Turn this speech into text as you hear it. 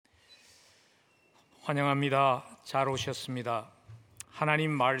환영합니다. 잘 오셨습니다.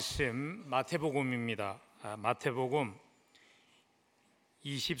 하나님 말씀 마태복음입니다. 마태복음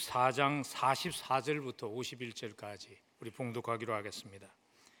 24장 44절부터 51절까지 우리 봉독하기로 하겠습니다.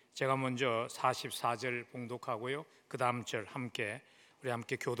 제가 먼저 44절 봉독하고요, 그 다음 절 우리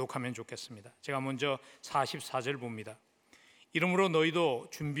함께 교독하면 좋겠습니다. 제가 먼저 44절 봅니다. 이러므로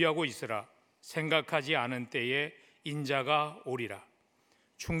너희도 준비하고 있으라. 생각하지 않은 때에 인자가 오리라.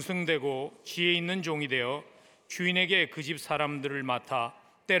 충성되고 지혜 있는 종이 되어 주인에게 그 집 사람들을 맡아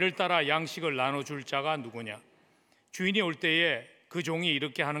때를 따라 양식을 나눠줄 자가 누구냐? 주인이 올 때에 그 종이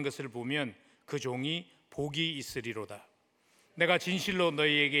이렇게 하는 것을 보면 그 종이 복이 있으리로다. 내가 진실로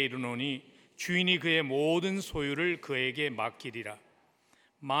너희에게 이르노니 주인이 그의 모든 소유를 그에게 맡기리라.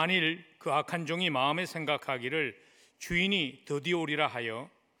 만일 그 악한 종이 마음에 생각하기를 주인이 드디어 오리라 하여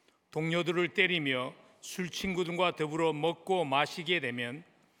동료들을 때리며 술 친구들과 더불어 먹고 마시게 되면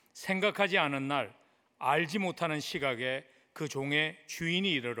생각하지 않은 날 알지 못하는 시각에 그 종의 주인이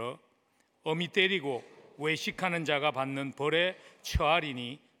이르러 엄히 때리고 외식하는 자가 받는 벌에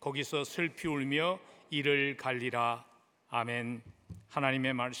처하리니 거기서 슬피 울며 이를 갈리라. 아멘.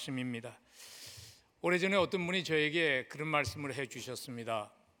 하나님의 말씀입니다. 오래전에 어떤 분이 저에게 그런 말씀을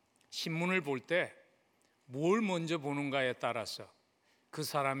해주셨습니다. 신문을 볼 때 뭘 먼저 보는가에 따라서 그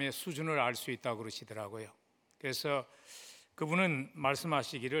사람의 수준을 알 수 있다고 그러시더라고요. 그래서 그분은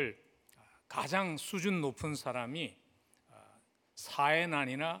말씀하시기를 가장 수준 높은 사람이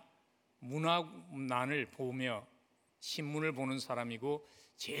사회난이나 문화난을 보며 신문을 보는 사람이고,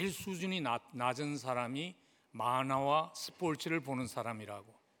 제일 수준이 낮은 사람이 만화와 스포츠를 보는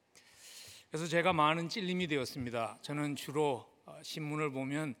사람이라고. 그래서 제가 많은 찔림이 되었습니다. 저는 주로 신문을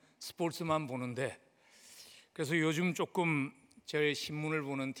보면 스포츠만 보는데, 그래서 요즘 조금 저의 신문을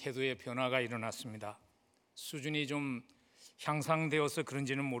보는 태도에 변화가 일어났습니다. 수준이 좀 향상되어서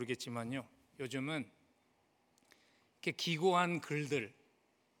그런지는 모르겠지만요, 요즘은 이렇게 기고한 글들,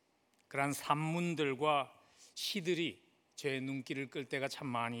 그러한 산문들과 시들이 제 눈길을 끌 때가 참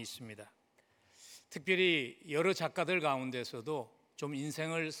많이 있습니다. 특별히 여러 작가들 가운데서도 좀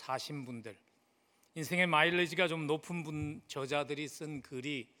인생을 사신 분들, 인생의 마일리지가 좀 높은 저자들이 쓴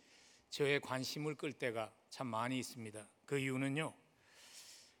글이 저의 관심을 끌 때가 참 많이 있습니다. 그 이유는요,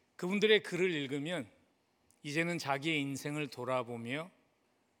 그분들의 글을 읽으면 이제는 자기의 인생을 돌아보며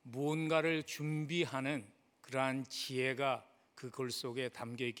무언가를 준비하는 그러한 지혜가 그 글 속에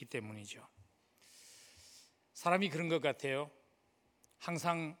담겨 있기 때문이죠. 사람이 그런 것 같아요.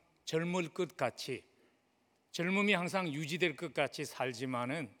 항상 젊을 것 같이, 젊음이 항상 유지될 것 같이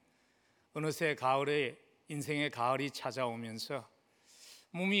살지만은 어느새 가을에 인생의 가을이 찾아오면서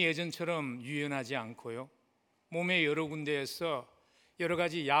몸이 예전처럼 유연하지 않고요, 몸의 여러 군데에서 여러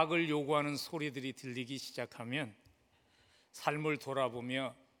가지 약을 요구하는 소리들이 들리기 시작하면 삶을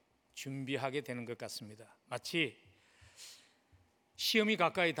돌아보며 준비하게 되는 것 같습니다. 마치 시험이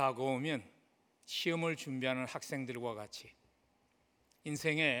가까이 다가오면 시험을 준비하는 학생들과 같이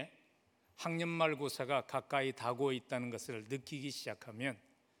인생의 학년말고사가 가까이 다가오고 있다는 것을 느끼기 시작하면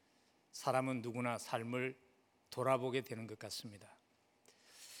사람은 누구나 삶을 돌아보게 되는 것 같습니다.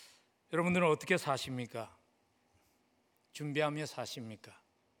 여러분들은 어떻게 사십니까? 준비하며 사십니까?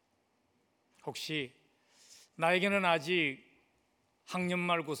 혹시 나에게는 아직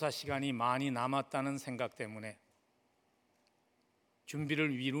학년말고사 시간이 많이 남았다는 생각 때문에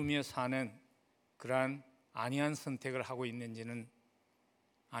준비를 미루며 사는 그러한 안이한 선택을 하고 있는지는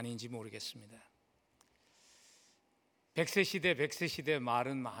아닌지 모르겠습니다. 100세 시대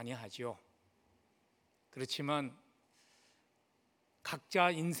말은 많이 하죠. 그렇지만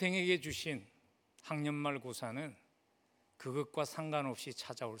각자 인생에게 주신 학년말고사는 그것과 상관없이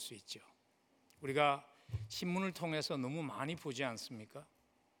찾아올 수 있죠. 우리가 신문을 통해서 너무 많이 보지 않습니까?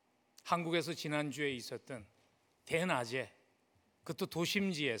 한국에서 지난주에 있었던 대낮에, 그것도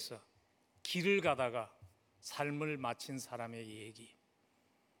도심지에서 길을 가다가 삶을 마친 사람의 얘기,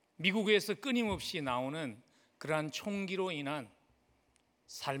 미국에서 끊임없이 나오는 그러한 총기로 인한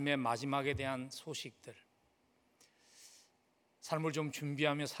삶의 마지막에 대한 소식들, 삶을 좀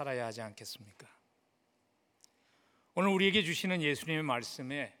준비하며 살아야 하지 않겠습니까? 오늘 우리에게 주시는 예수님의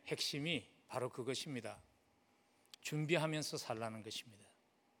말씀의 핵심이 바로 그것입니다. 준비하면서 살라는 것입니다.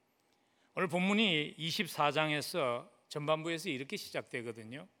 오늘 본문이 24장에서 전반부에서 이렇게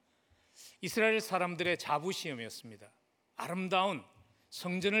시작되거든요. 이스라엘 사람들의 자부시험이었습니다. 아름다운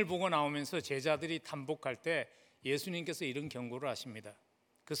성전을 보고 나오면서 제자들이 탐복할 때 예수님께서 이런 경고를 하십니다.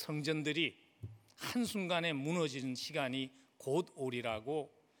 그 성전들이 한순간에 무너지는 시간이 곧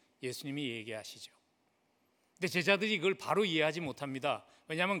오리라고 예수님이 얘기하시죠. 근데 제자들이 이걸 바로 이해하지 못합니다.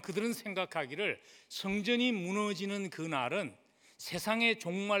 왜냐하면 그들은 생각하기를 성전이 무너지는 그날은 세상의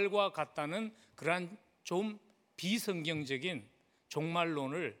종말과 같다는 그러한 좀 비성경적인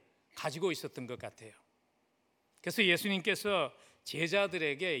종말론을 가지고 있었던 것 같아요. 그래서 예수님께서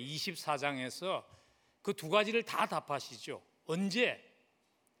제자들에게 24장에서 그 두 가지를 다 답하시죠. 언제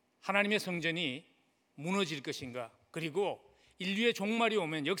하나님의 성전이 무너질 것인가, 그리고 인류의 종말이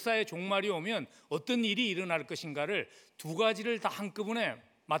오면, 역사의 종말이 오면 어떤 일이 일어날 것인가를 두 가지를 다 한꺼번에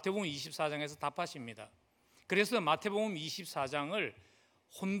마태복음 24장에서 답하십니다. 그래서 마태복음 24장을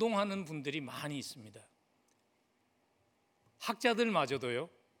혼동하는 분들이 많이 있습니다. 학자들마저도요.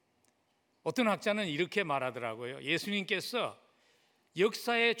 어떤 학자는 이렇게 말하더라고요. 예수님께서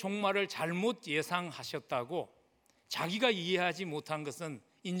역사의 종말을 잘못 예상하셨다고 자기가 이해하지 못한 것은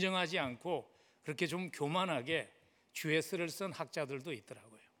인정하지 않고 그렇게 좀 교만하게 주예서를 쓴 학자들도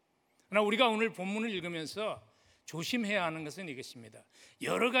있더라고요. 그러나 우리가 오늘 본문을 읽으면서 조심해야 하는 것은 이것입니다.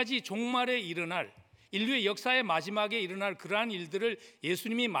 여러 가지 종말에 일어날, 인류의 역사의 마지막에 일어날 그러한 일들을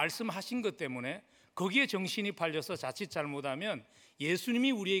예수님이 말씀하신 것 때문에 거기에 정신이 팔려서 자칫 잘못하면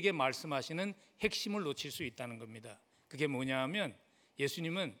예수님이 우리에게 말씀하시는 핵심을 놓칠 수 있다는 겁니다. 그게 뭐냐 하면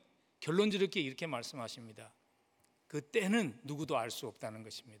예수님은 결론적으로 이렇게 말씀하십니다. 그 때는 누구도 알 수 없다는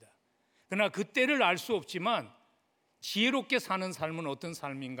것입니다. 그러나 그 때를 알 수 없지만 지혜롭게 사는 삶은 어떤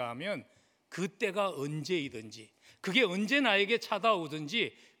삶인가 하면 그 때가 언제이든지, 그게 언제 나에게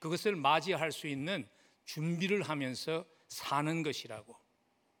찾아오든지 그것을 맞이할 수 있는 준비를 하면서 사는 것이라고.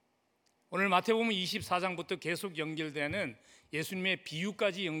 오늘 마태복음 24장부터 계속 연결되는 예수님의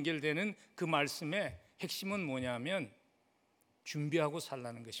비유까지 연결되는 그 말씀의 핵심은 뭐냐면 준비하고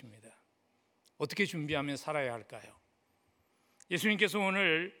살라는 것입니다. 어떻게 준비하면 살아야 할까요? 예수님께서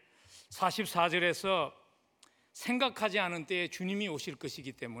오늘 44절에서 생각하지 않은 때에 주님이 오실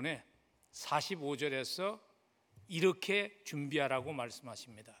것이기 때문에 45절에서 이렇게 준비하라고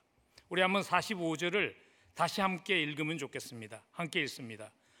말씀하십니다. 우리 한번 45절을 다시 함께 읽으면 좋겠습니다. 함께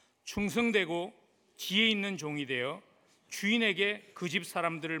읽습니다. 충성되고 지혜 있는 종이 되어 주인에게 그 집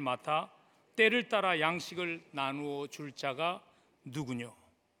사람들을 맡아 때를 따라 양식을 나누어 줄 자가 누구뇨?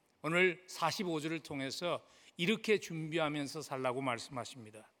 오늘 45절을 통해서 이렇게 준비하면서 살라고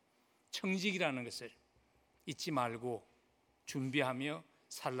말씀하십니다. 청직이라는 것을 잊지 말고 준비하며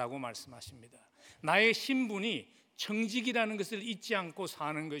살라고 말씀하십니다. 나의 신분이 청직이라는 것을 잊지 않고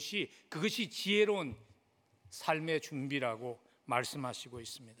사는 것이, 그것이 지혜로운 삶의 준비라고 말씀하시고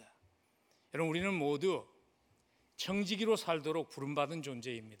있습니다. 여러분, 우리는 모두 청지기로 살도록 부름받은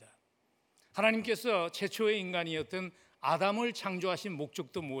존재입니다. 하나님께서 최초의 인간이었던 아담을 창조하신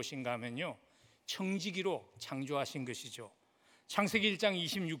목적도 무엇인가 하면요, 청지기로 창조하신 것이죠. 창세기 1장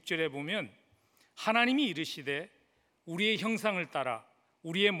 26절에 보면 하나님이 이르시되 우리의 형상을 따라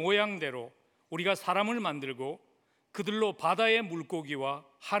우리의 모양대로 우리가 사람을 만들고 그들로 바다의 물고기와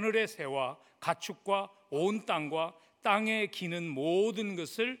하늘의 새와 가축과 온 땅과 땅에 기는 모든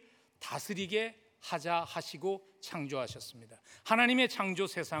것을 다스리게 하자 하시고 창조하셨습니다. 하나님의 창조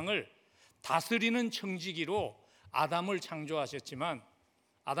세상을 다스리는 청지기로 아담을 창조하셨지만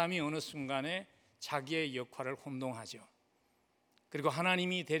아담이 어느 순간에 자기의 역할을 혼동하죠. 그리고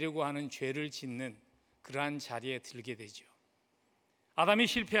하나님이 되려고 하는 죄를 짓는 그러한 자리에 들게 되죠. 아담이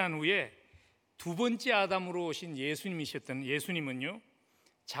실패한 후에 두 번째 아담으로 오신 예수님이셨던 예수님은요,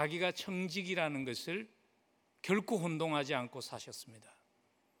 자기가 청지기라는 것을 결코 혼동하지 않고 사셨습니다.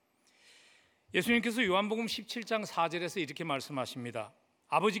 예수님께서 요한복음 17장 4절에서 이렇게 말씀하십니다.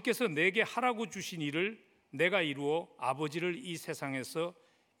 아버지께서 내게 하라고 주신 일을 내가 이루어 아버지를 이 세상에서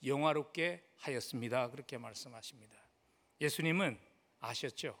영화롭게 하였습니다. 그렇게 말씀하십니다. 예수님은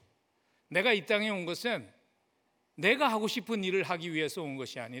아셨죠? 내가 이 땅에 온 것은 내가 하고 싶은 일을 하기 위해서 온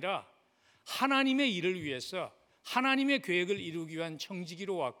것이 아니라 하나님의 일을 위해서, 하나님의 계획을 이루기 위한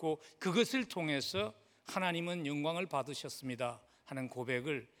청지기로 왔고 그것을 통해서 하나님은 영광을 받으셨습니다 하는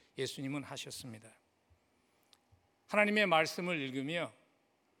고백을 예수님은 하셨습니다. 하나님의 말씀을 읽으며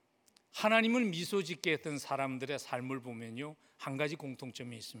하나님을 미소 짓게 했던 사람들의 삶을 보면요, 한 가지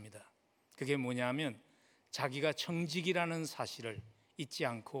공통점이 있습니다. 그게 뭐냐면 자기가 청지기라는 사실을 잊지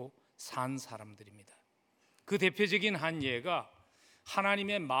않고 산 사람들입니다. 그 대표적인 한 예가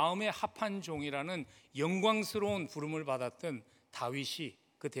하나님의 마음에 합한 종이라는 영광스러운 부름을 받았던 다윗이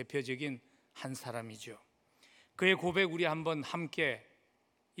그 대표적인 한 사람이죠. 그의 고백 우리 한번 함께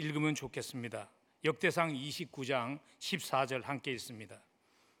읽으면 좋겠습니다. 역대상 29장 14절 함께 읽습니다.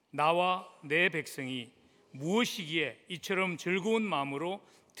 나와 내 백성이 무엇이기에 이처럼 즐거운 마음으로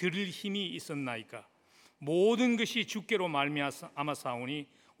드릴 힘이 있었나이까? 모든 것이 주께로 말미암았사오니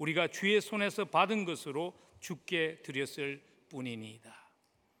우리가 주의 손에서 받은 것으로 주께 드렸을 뿐이니이다.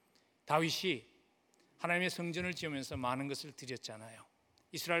 다윗이 하나님의 성전을 지으면서 많은 것을 드렸잖아요.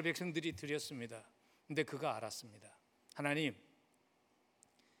 이스라엘 백성들이 드렸습니다. 근데 그가 알았습니다. 하나님,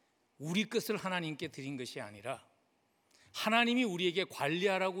 우리 것을 하나님께 드린 것이 아니라 하나님이 우리에게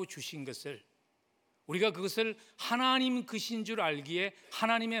관리하라고 주신 것을, 우리가 그것을 하나님 것인 줄 알기에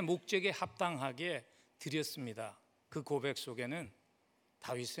하나님의 목적에 합당하게 드렸습니다. 그 고백 속에는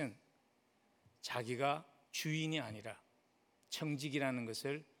다윗은 자기가 주인이 아니라 청직이라는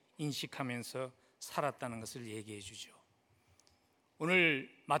것을 인식하면서 살았다는 것을 얘기해 주죠.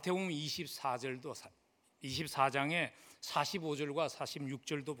 오늘 마태복음 24장의 45절과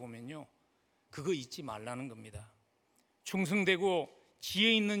 46절도 보면요, 그거 잊지 말라는 겁니다. 충성되고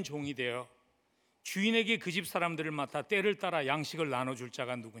지혜 있는 종이 되어 주인에게 그 집 사람들을 맡아 때를 따라 양식을 나눠줄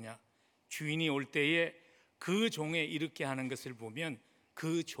자가 누구냐? 주인이 올 때에 그 종에 이렇게 하는 것을 보면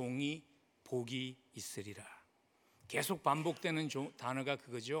그 종이 복이 있으리라. 계속 반복되는 단어가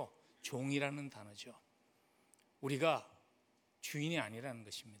그거죠. 종이라는 단어죠. 우리가 주인이 아니라는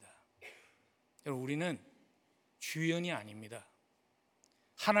것입니다. 여러분, 우리는 주연이 아닙니다.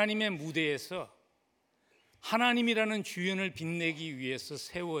 하나님의 무대에서 하나님이라는 주연을 빛내기 위해서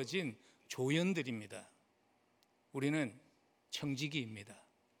세워진 조연들입니다. 우리는 청지기입니다.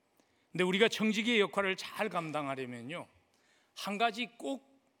 근데 우리가 청지기의 역할을 잘 감당하려면요, 한 가지 꼭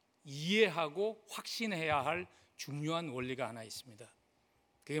이해하고 확신해야 할 중요한 원리가 하나 있습니다.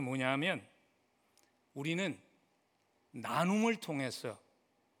 그게 뭐냐 하면 우리는 나눔을 통해서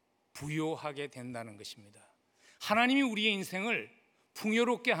부요하게 된다는 것입니다. 하나님이 우리의 인생을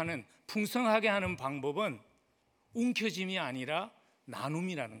풍요롭게 하는, 풍성하게 하는 방법은 움켜짐이 아니라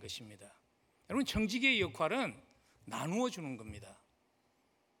나눔이라는 것입니다. 여러분, 청지기의 역할은 나누어 주는 겁니다.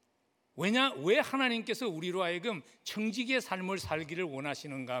 왜 하나님께서 우리로 하여금 청지기의 삶을 살기를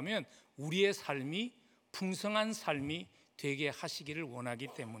원하시는가 하면 우리의 삶이 풍성한 삶이 되게 하시기를 원하기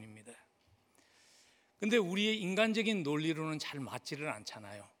때문입니다. 근데 우리의 인간적인 논리로는 잘 맞지를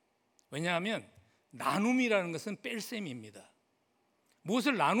않잖아요. 왜냐하면 나눔이라는 것은 뺄셈입니다.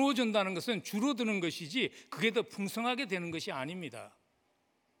 무엇을 나누어 준다는 것은 줄어드는 것이지 그게 더 풍성하게 되는 것이 아닙니다.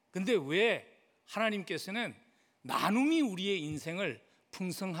 근데 왜 하나님께서는 나눔이 우리의 인생을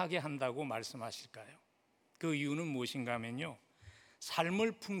풍성하게 한다고 말씀하실까요? 그 이유는 무엇인가 하면요,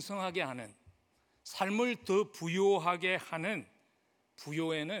 삶을 풍성하게 하는, 삶을 더 부요하게 하는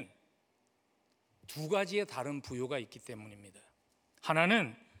부요에는 두 가지의 다른 부요가 있기 때문입니다.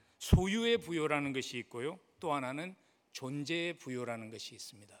 하나는 소유의 부요라는 것이 있고요, 또 하나는 존재의 부요라는 것이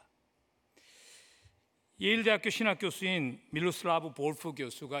있습니다. 예일대학교 신학교수인 밀로슬라브 볼프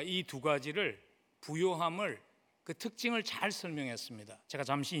교수가 이 두 가지를, 부요함을, 그 특징을 잘 설명했습니다. 제가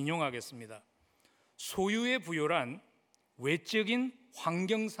잠시 인용하겠습니다. 소유의 부요란 외적인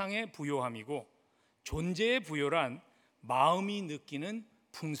환경상의 부요함이고, 존재의 부요란 마음이 느끼는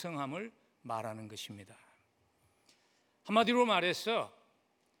풍성함을 말하는 것입니다. 한마디로 말해서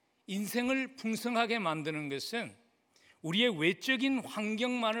인생을 풍성하게 만드는 것은 우리의 외적인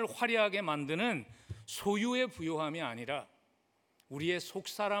환경만을 화려하게 만드는 소유의 부요함이 아니라 우리의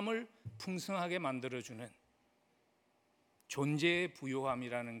속사람을 풍성하게 만들어주는 존재의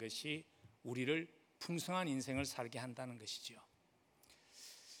부요함이라는 것이 우리를 풍성한 인생을 살게 한다는 것이죠.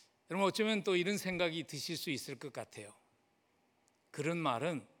 여러분, 어쩌면 또 이런 생각이 드실 수 있을 것 같아요. 그런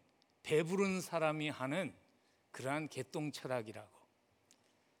말은 배부른 사람이 하는 그러한 개똥 철학이라고.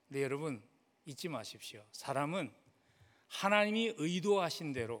 근데 여러분, 잊지 마십시오. 사람은 하나님이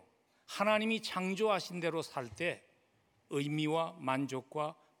의도하신 대로, 하나님이 창조하신 대로 살 때 의미와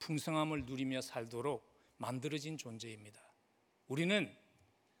만족과 풍성함을 누리며 살도록 만들어진 존재입니다. 우리는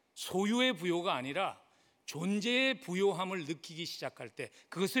소유의 부요가 아니라 존재의 부요함을 느끼기 시작할 때,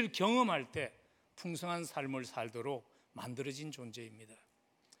 그것을 경험할 때 풍성한 삶을 살도록 만들어진 존재입니다.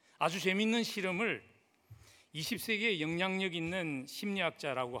 아주 재미있는 실험을 20세기에 영향력 있는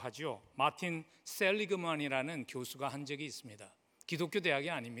심리학자라고 하죠, 마틴 셀리그만이라는 교수가 한 적이 있습니다. 기독교 대학이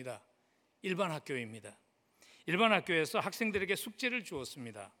아닙니다. 일반 학교입니다. 일반 학교에서 학생들에게 숙제를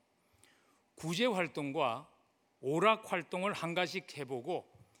주었습니다. 구제 활동과 오락 활동을 한 가지씩 해보고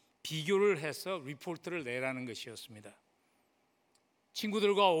비교를 해서 리포트를 내라는 것이었습니다.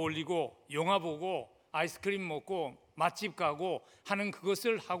 친구들과 어울리고 영화 보고 아이스크림 먹고 맛집 가고 하는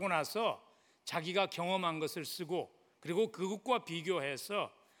그것을 하고 나서 자기가 경험한 것을 쓰고, 그리고 그것과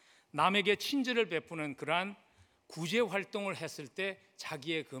비교해서 남에게 친절을 베푸는 그러한 구제 활동을 했을 때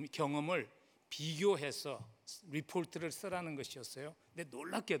자기의 그 경험을 비교해서 리포트를 쓰라는 것이었어요. 근데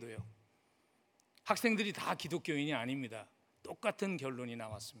놀랍게도요, 학생들이 다 기독교인이 아닙니다. 똑같은 결론이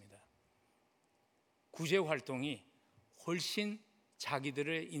나왔습니다. 구제 활동이 훨씬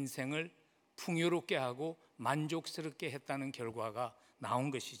자기들의 인생을 풍요롭게 하고 만족스럽게 했다는 결과가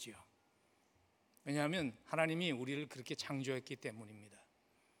나온 것이지요. 왜냐하면 하나님이 우리를 그렇게 창조했기 때문입니다.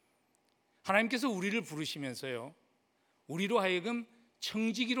 하나님께서 우리를 부르시면서요, 우리로 하여금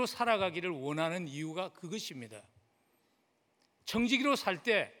청지기로 살아가기를 원하는 이유가 그것입니다. 청지기로 살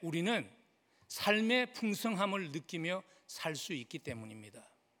때 우리는 삶의 풍성함을 느끼며 살 수 있기 때문입니다.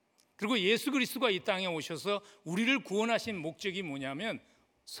 그리고 예수 그리스도가 이 땅에 오셔서 우리를 구원하신 목적이 뭐냐면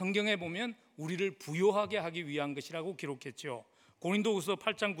성경에 보면 우리를 부요하게 하기 위한 것이라고 기록했죠. 고린도후서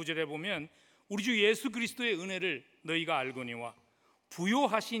 8장 9절에 보면 우리 주 예수 그리스도의 은혜를 너희가 알거니와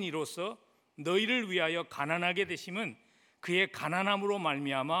부요하신 이로써 너희를 위하여 가난하게 되심은 그의 가난함으로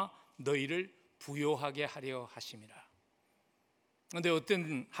말미암아 너희를 부요하게 하려 하심이라. 그런데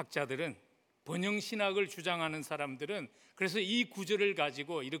어떤 학자들은, 번영신학을 주장하는 사람들은 그래서 이 구절을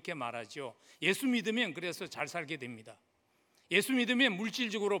가지고 이렇게 말하죠. 예수 믿으면 그래서 잘 살게 됩니다. 예수 믿으면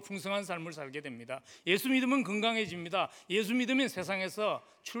물질적으로 풍성한 삶을 살게 됩니다. 예수 믿으면 건강해집니다. 예수 믿으면 세상에서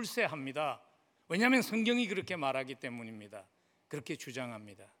출세합니다. 왜냐하면 성경이 그렇게 말하기 때문입니다. 그렇게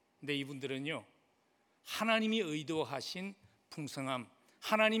주장합니다. 근데 이분들은요, 하나님이 의도하신 풍성함,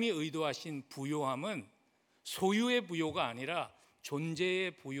 하나님이 의도하신 부요함은 소유의 부요가 아니라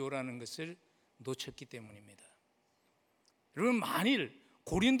존재의 부요라는 것을 놓쳤기 때문입니다. 여러분, 만일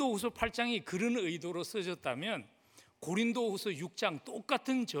고린도후서 8장이 그런 의도로 써졌다면 고린도후서 6장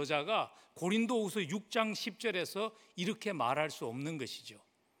똑같은 저자가 고린도후서 6장 10절에서 이렇게 말할 수 없는 것이죠.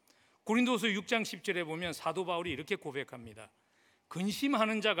 고린도후서 6장 10절에 보면 사도 바울이 이렇게 고백합니다.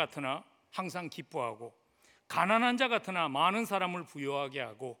 근심하는 자 같으나 항상 기뻐하고, 가난한 자 같으나 많은 사람을 부유하게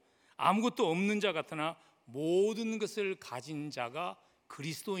하고, 아무것도 없는 자 같으나 모든 것을 가진 자가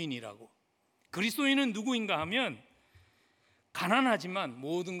그리스도인이라고. 그리스도인은 누구인가 하면 가난하지만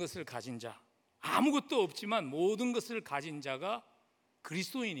모든 것을 가진 자, 아무것도 없지만 모든 것을 가진 자가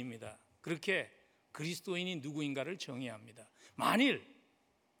그리스도인입니다. 그렇게 그리스도인이 누구인가를 정의합니다. 만일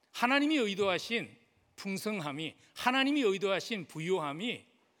하나님이 의도하신 풍성함이, 하나님이 의도하신 부요함이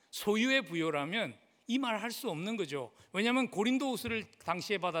소유의 부요라면 이 말 할 수 없는 거죠. 왜냐하면 고린도후서를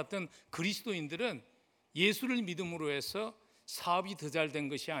당시에 받았던 그리스도인들은 예수를 믿음으로 해서 사업이 더 잘 된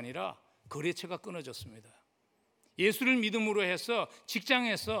것이 아니라 거래처가 끊어졌습니다. 예수를 믿음으로 해서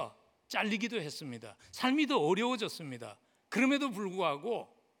직장에서 잘리기도 했습니다. 삶이 더 어려워졌습니다. 그럼에도 불구하고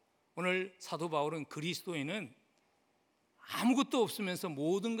오늘 사도 바울은 그리스도인은 아무것도 없으면서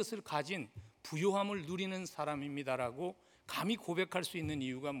모든 것을 가진 부요함을 누리는 사람입니다라고 감히 고백할 수 있는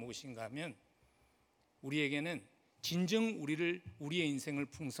이유가 무엇인가 하면 우리에게는 진정 우리의 인생을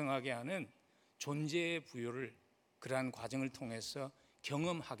풍성하게 하는 존재의 부요를 그러한 과정을 통해서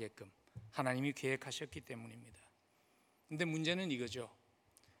경험하게끔 하나님이 계획하셨기 때문입니다. 그런데 문제는 이거죠.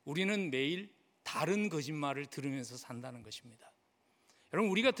 우리는 매일 다른 거짓말을 들으면서 산다는 것입니다.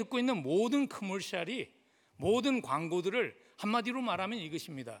 여러분, 우리가 듣고 있는 모든 커머셜이, 모든 광고들을 한마디로 말하면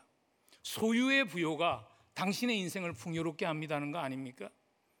이것입니다. 소유의 부요가 당신의 인생을 풍요롭게 합니다는 거 아닙니까?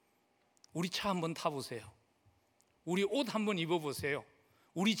 우리 차 한번 타보세요. 우리 옷 한번 입어보세요.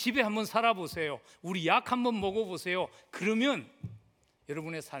 우리 집에 한번 살아보세요. 우리 약 한번 먹어보세요. 그러면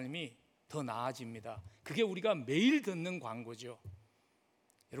여러분의 삶이 더 나아집니다. 그게 우리가 매일 듣는 광고죠.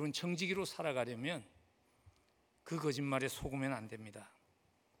 여러분, 청지기로 살아가려면 그 거짓말에 속으면 안 됩니다.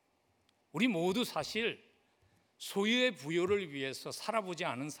 우리 모두 사실 소유의 부요를 위해서 살아보지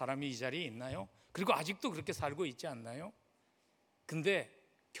않은 사람이 이 자리에 있나요? 그리고 아직도 그렇게 살고 있지 않나요? 근데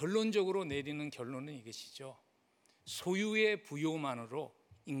결론적으로 내리는 결론은 이것이죠. 소유의 부요만으로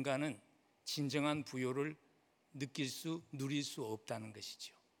인간은 진정한 부요를 누릴 수 없다는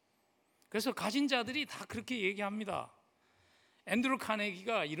것이죠. 그래서 가진 자들이 다 그렇게 얘기합니다. 앤드루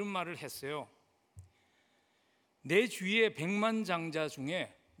카네기가 이런 말을 했어요. 내 주위의 백만장자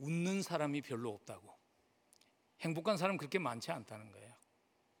중에 웃는 사람이 별로 없다고. 행복한 사람 그렇게 많지 않다는 거예요.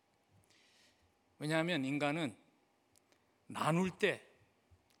 왜냐하면 인간은 나눌 때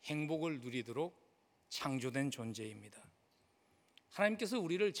행복을 누리도록 창조된 존재입니다. 하나님께서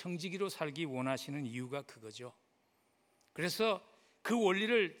우리를 청지기로 살기 원하시는 이유가 그거죠. 그래서 그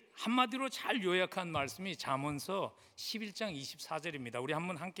원리를 한마디로 잘 요약한 말씀이 잠언서 11장 24절입니다. 우리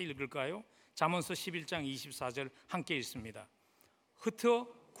한번 함께 읽을까요? 잠언서 11장 24절 함께 읽습니다. 흩어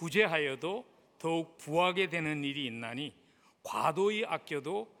구제하여도 더욱 부하게 되는 일이 있나니 과도히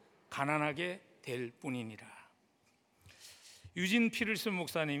아껴도 가난하게 될 뿐이니라. 유진 피를슨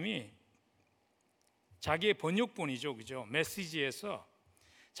목사님이 자기의 번역본이죠, 그죠? 메시지에서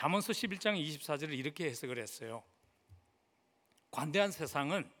잠언서 11장 24절을 이렇게 해석을 했어요. 관대한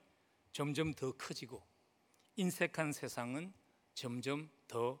세상은 점점 더 커지고 인색한 세상은 점점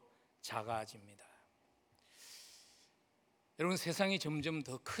더 작아집니다. 여러분, 세상이 점점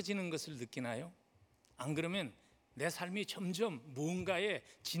더 커지는 것을 느끼나요? 안 그러면 내 삶이 점점 무언가에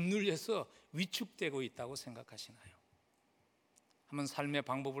짓눌려서 위축되고 있다고 생각하시나요? 한번 삶의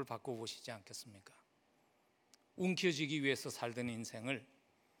방법을 바꿔보시지 않겠습니까? 움켜쥐기 위해서 살던 인생을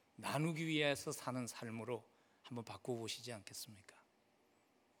나누기 위해서 사는 삶으로 한번 바꿔보시지 않겠습니까?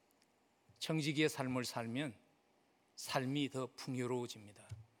 청지기의 삶을 살면 삶이 더 풍요로워집니다.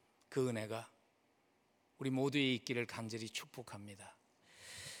 그 은혜가 우리 모두에 있기를 간절히 축복합니다.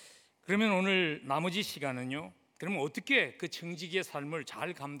 그러면 오늘 나머지 시간은요, 그러면 어떻게 그 청지기의 삶을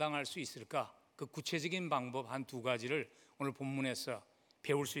잘 감당할 수 있을까? 그 구체적인 방법 한 두 가지를 오늘 본문에서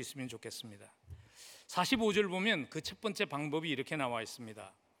배울 수 있으면 좋겠습니다. 45절 보면 그 첫 번째 방법이 이렇게 나와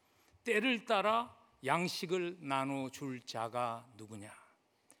있습니다. 때를 따라 양식을 나눠줄 자가 누구냐?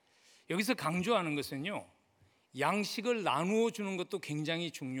 여기서 강조하는 것은요, 양식을 나누어 주는 것도 굉장히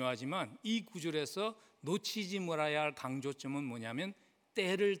중요하지만 이 구절에서 놓치지 말아야 할 강조점은 뭐냐면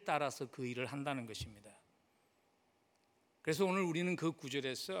때를 따라서 그 일을 한다는 것입니다. 그래서 오늘 우리는 그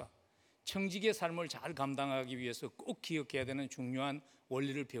구절에서 청지기의 삶을 잘 감당하기 위해서 꼭 기억해야 되는 중요한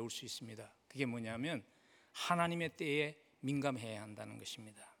원리를 배울 수 있습니다. 그게 뭐냐면 하나님의 때에 민감해야 한다는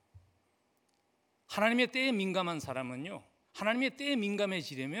것입니다. 하나님의 때에 민감한 사람은요, 하나님의 때에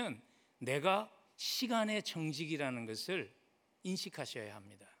민감해지려면 내가 시간의 청지기라는 것을 인식하셔야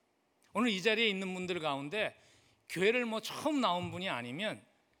합니다. 오늘 이 자리에 있는 분들 가운데 교회를 처음 나온 분이 아니면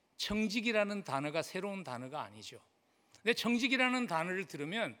청지기라는 단어가 새로운 단어가 아니죠. 근데 청지기라는 단어를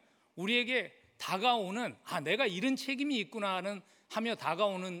들으면 우리에게 다가오는 내가 이런 책임이 있구나 하며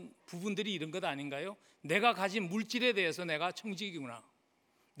다가오는 부분들이 이런 것 아닌가요? 내가 가진 물질에 대해서 내가 청지기구나,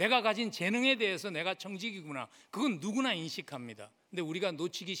 내가 가진 재능에 대해서 내가 청지기구나, 그건 누구나 인식합니다. 근데 우리가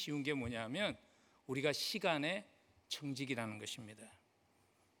놓치기 쉬운 게 뭐냐면 우리가 시간의 청지기라는 것입니다.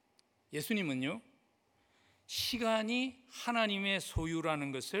 예수님은요, 시간이 하나님의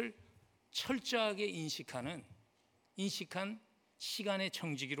소유라는 것을 철저하게 인식한 시간의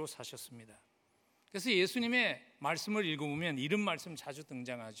청지기로 사셨습니다. 그래서 예수님의 말씀을 읽어보면 이런 말씀 자주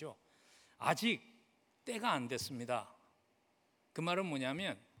등장하죠. 아직 때가 안 됐습니다. 그 말은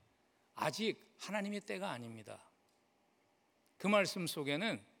뭐냐면 아직 하나님의 때가 아닙니다. 그 말씀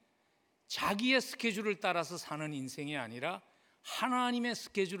속에는 자기의 스케줄을 따라서 사는 인생이 아니라 하나님의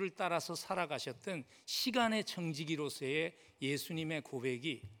스케줄을 따라서 살아가셨던 시간의 청지기로서의 예수님의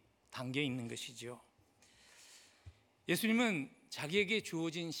고백이 담겨 있는 것이죠. 예수님은 자기에게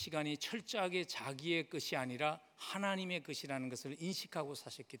주어진 시간이 철저하게 자기의 것이 아니라 하나님의 것이라는 것을 인식하고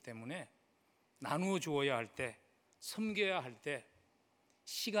사셨기 때문에 나누어 주어야 할 때, 섬겨야 할 때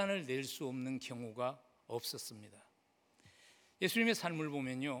시간을 낼 수 없는 경우가 없었습니다. 예수님의 삶을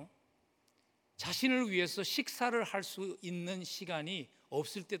보면요, 자신을 위해서 식사를 할 수 있는 시간이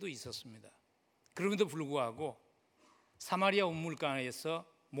없을 때도 있었습니다. 그럼에도 불구하고 사마리아 우물가에서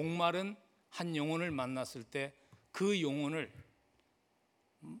목마른 한 영혼을 만났을 때 그 영혼을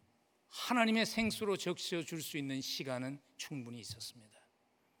하나님의 생수로 적셔줄 수 있는 시간은 충분히 있었습니다.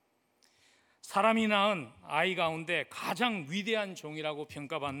 사람이 낳은 아이 가운데 가장 위대한 종이라고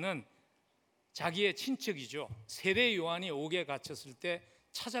평가받는 자기의 친척이죠, 세례 요한이 옥에 갇혔을 때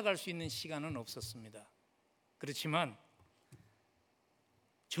찾아갈 수 있는 시간은 없었습니다. 그렇지만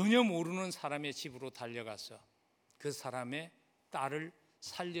전혀 모르는 사람의 집으로 달려가서 그 사람의 딸을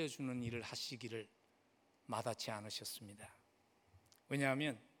살려주는 일을 하시기를 마다치 않으셨습니다.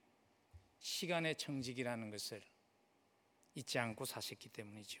 왜냐하면 시간의 청지기라는 것을 잊지 않고 사셨기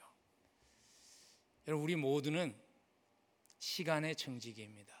때문이죠. 여러분, 우리 모두는 시간의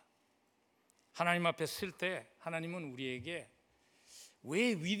청지기입니다. 하나님 앞에 설 때 하나님은 우리에게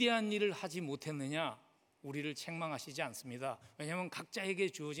왜 위대한 일을 하지 못했느냐 우리를 책망하시지 않습니다. 왜냐하면 각자에게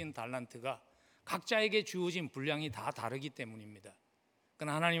주어진 달란트가, 각자에게 주어진 분량이 다 다르기 때문입니다.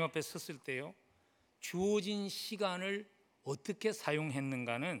 그러나 하나님 앞에 섰을 때요, 주어진 시간을 어떻게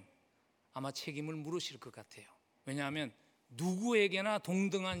사용했는가는 아마 책임을 물으실 것 같아요. 왜냐하면 누구에게나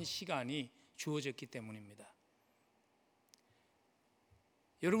동등한 시간이 주어졌기 때문입니다.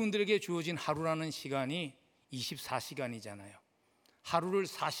 여러분들에게 주어진 하루라는 시간이 24시간이잖아요. 하루를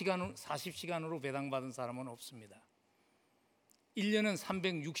 40시간으로 배당받은 사람은 없습니다. 1년은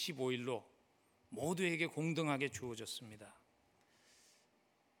 365일로 모두에게 공정하게 주어졌습니다.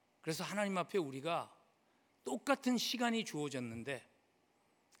 그래서 하나님 앞에 우리가 똑같은 시간이 주어졌는데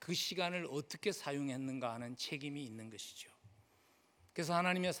그 시간을 어떻게 사용했는가 하는 책임이 있는 것이죠. 그래서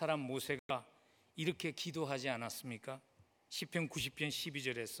하나님의 사람 모세가 이렇게 기도하지 않았습니까? 시편 90편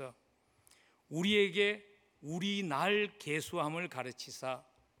 12절에서 우리에게 우리 날 계수함을 가르치사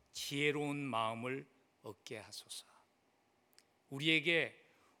지혜로운 마음을 얻게 하소서. 우리에게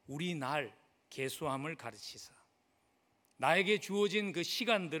우리 날 계수함을 가르치사, 나에게 주어진 그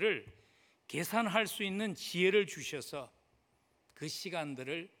시간들을 계산할 수 있는 지혜를 주셔서 그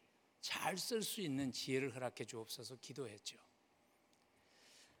시간들을 잘 쓸 수 있는 지혜를 허락해 주옵소서 기도했죠.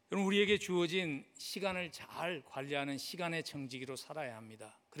 여러분, 우리에게 주어진 시간을 잘 관리하는 시간의 청지기로 살아야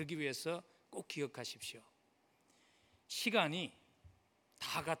합니다. 그러기 위해서 꼭 기억하십시오. 시간이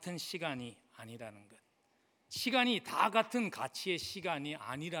다 같은 시간이 아니라는 것, 시간이 다 같은 가치의 시간이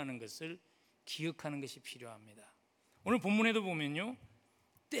아니라는 것을 기억하는 것이 필요합니다. 오늘 본문에도 보면요,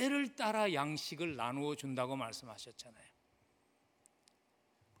 때를 따라 양식을 나누어 준다고 말씀하셨잖아요.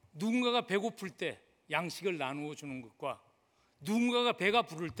 누군가가 배고플 때 양식을 나누어 주는 것과 누군가가 배가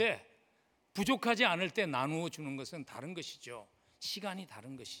부를 때, 부족하지 않을 때 나누어 주는 것은 다른 것이죠. 시간이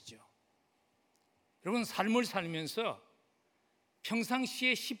다른 것이죠. 여러분, 삶을 살면서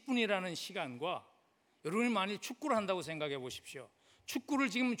평상시에 10분이라는 시간과 여러분이 만일 축구를 한다고 생각해 보십시오. 축구를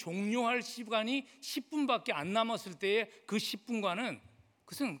지금 종료할 시간이 10분밖에 안 남았을 때의 그 10분과는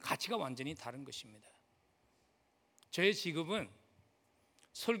그것은 가치가 완전히 다른 것입니다. 저의 직업은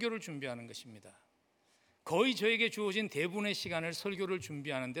설교를 준비하는 것입니다. 거의 저에게 주어진 대부분의 시간을 설교를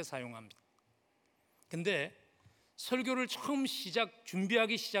준비하는 데 사용합니다. 근데 설교를 처음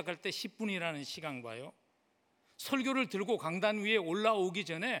준비하기 시작할 때 10분이라는 시간과요, 설교를 들고 강단 위에 올라오기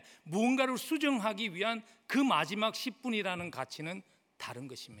전에 무언가를 수정하기 위한 그 마지막 10분이라는 가치는 다른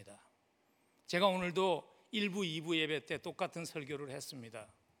것입니다. 제가 오늘도 1부, 2부 예배 때 똑같은 설교를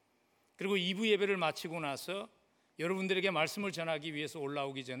했습니다. 그리고 2부 예배를 마치고 나서 여러분들에게 말씀을 전하기 위해서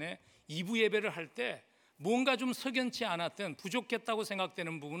올라오기 전에 2부 예배를 할 때 뭔가 좀 석연치 않았던, 부족했다고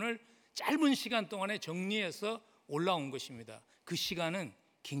생각되는 부분을 짧은 시간 동안에 정리해서 올라온 것입니다. 그 시간은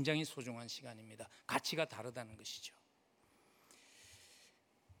굉장히 소중한 시간입니다. 가치가 다르다는 것이죠.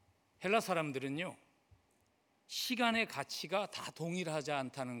 헬라 사람들은요, 시간의 가치가 다 동일하지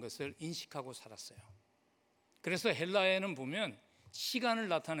않다는 것을 인식하고 살았어요. 그래서 헬라에는 보면 시간을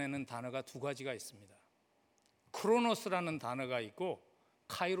나타내는 단어가 두 가지가 있습니다. 크로노스라는 단어가 있고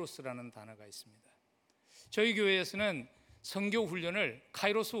카이로스라는 단어가 있습니다. 저희 교회에서는 선교 훈련을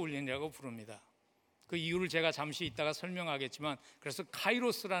카이로스 훈련이라고 부릅니다. 그 이유를 제가 잠시 이따가 설명하겠지만, 그래서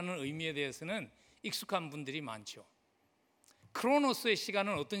카이로스라는 의미에 대해서는 익숙한 분들이 많죠. 크로노스의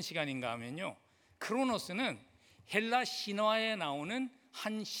시간은 어떤 시간인가 하면요, 크로노스는 헬라 신화에 나오는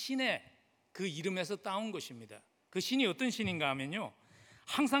한 신의 그 이름에서 따온 것입니다. 그 신이 어떤 신인가 하면요,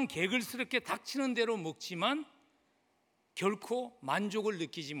 항상 개걸스럽게 닥치는 대로 먹지만 결코 만족을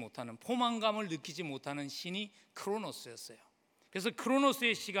느끼지 못하는, 포만감을 느끼지 못하는 신이 크로노스였어요. 그래서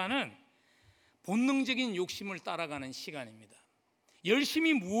크로노스의 시간은 본능적인 욕심을 따라가는 시간입니다.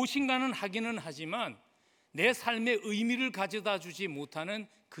 열심히 무엇인가는 하기는 하지만 내 삶에 의미를 가져다 주지 못하는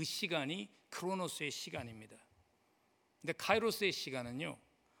그 시간이 크로노스의 시간입니다. 근데 카이로스의 시간은요,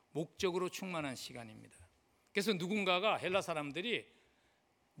 목적으로 충만한 시간입니다. 그래서 누군가가, 헬라 사람들이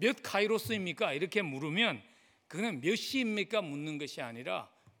몇 카이로스입니까? 이렇게 물으면 그는 몇 시입니까? 묻는 것이 아니라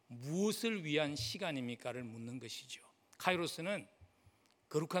무엇을 위한 시간입니까를 묻는 것이죠. 카이로스는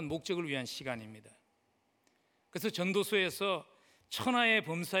거룩한 목적을 위한 시간입니다. 그래서 전도서에서 천하의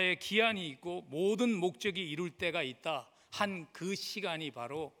범사에 기한이 있고 모든 목적이 이룰 때가 있다 한 그 시간이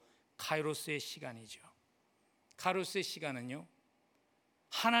바로 카이로스의 시간이죠. 카이로스의 시간은요,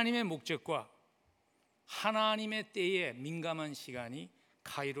 하나님의 목적과 하나님의 때에 민감한 시간이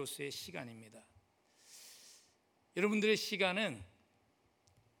카이로스의 시간입니다. 여러분들의 시간은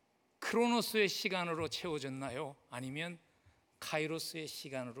크로노스의 시간으로 채워졌나요? 아니면 카이로스의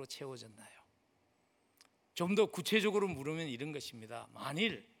시간으로 채워졌나요? 좀 더 구체적으로 물으면 이런 것입니다.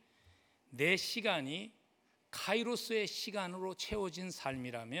 만일 내 시간이 카이로스의 시간으로 채워진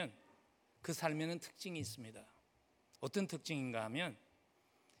삶이라면 그 삶에는 특징이 있습니다. 어떤 특징인가 하면,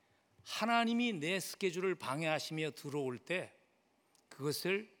 하나님이 내 스케줄을 방해하시며 들어올 때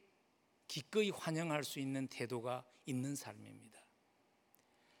그것을 기꺼이 환영할 수 있는 태도가 있는 삶입니다.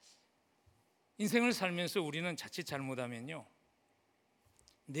 인생을 살면서 우리는 자칫 잘못하면요,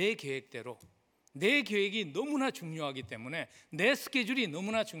 내 계획대로, 내 계획이 너무나 중요하기 때문에, 내 스케줄이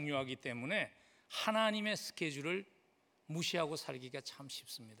너무나 중요하기 때문에 하나님의 스케줄을 무시하고 살기가 참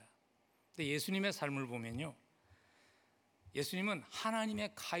쉽습니다. 근데 예수님의 삶을 보면요, 예수님은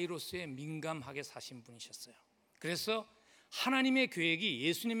하나님의 카이로스에 민감하게 사신 분이셨어요. 그래서 하나님의 계획이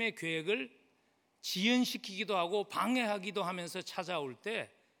예수님의 계획을 지연시키기도 하고 방해하기도 하면서 찾아올 때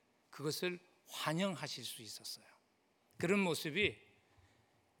그것을 환영하실 수 있었어요. 그런 모습이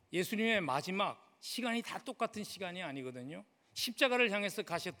예수님의 마지막 시간이 다 똑같은 시간이 아니거든요. 십자가를 향해서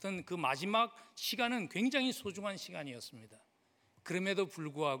가셨던 그 마지막 시간은 굉장히 소중한 시간이었습니다. 그럼에도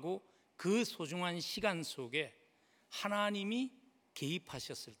불구하고 그 소중한 시간 속에 하나님이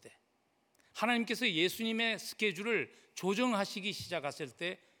개입하셨을 때, 하나님께서 예수님의 스케줄을 조정하시기 시작하실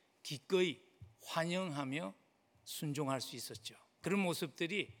때 기꺼이 환영하며 순종할 수 있었죠. 그런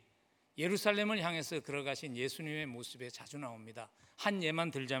모습들이 예루살렘을 향해서 걸어가신 예수님의 모습에 자주 나옵니다. 한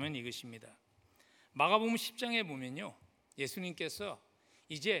예만 들자면 이것입니다. 마가복음 10장에 보면요, 예수님께서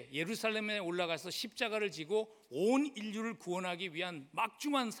이제 예루살렘에 올라가서 십자가를 지고 온 인류를 구원하기 위한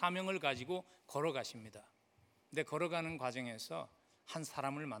막중한 사명을 가지고 걸어가십니다. 근데 걸어가는 과정에서 한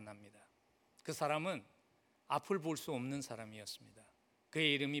사람을 만납니다. 그 사람은 앞을 볼 수 없는 사람이었습니다.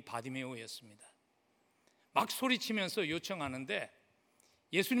 그의 이름이 바디메오였습니다. 막 소리치면서 요청하는데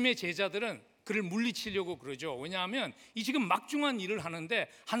예수님의 제자들은 그를 물리치려고 그러죠. 왜냐하면 이 지금 막중한 일을 하는데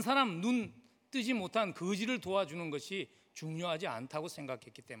한 사람 눈 뜨지 못한 거지를 도와주는 것이 중요하지 않다고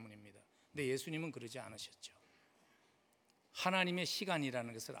생각했기 때문입니다. 근데 예수님은 그러지 않으셨죠. 하나님의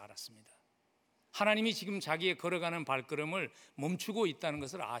시간이라는 것을 알았습니다. 하나님이 지금 자기의 걸어가는 발걸음을 멈추고 있다는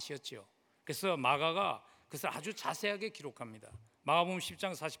것을 아셨죠. 그래서 마가가 그것을 아주 자세하게 기록합니다. 마가복음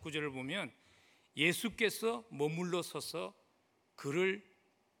 10장 49절을 보면 예수께서 머물러 서서 그를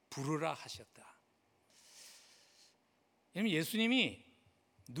부르라 하셨다. 예수님이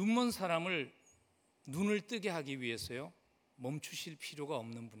눈먼 사람을 눈을 뜨게 하기 위해서요, 멈추실 필요가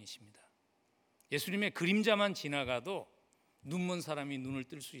없는 분이십니다. 예수님의 그림자만 지나가도 눈먼 사람이 눈을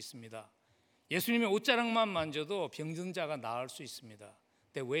뜰 수 있습니다. 예수님의 옷자락만 만져도 병든 자가 나을 수 있습니다.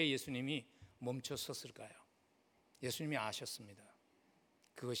 근데 왜 예수님이 멈춰 섰을까요? 예수님이 아셨습니다.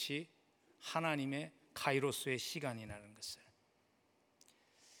 그것이 하나님의 카이로스의 시간이라는 것을.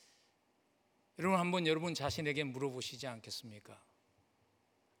 여러분, 한번 여러분 자신에게 물어보시지 않겠습니까?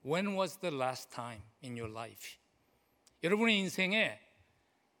 When was the last time in your life? 여러분의 인생에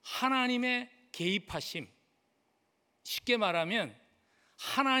하나님의 개입하심, 쉽게 말하면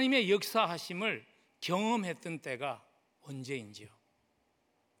하나님의 역사하심을 경험했던 때가 언제인지요?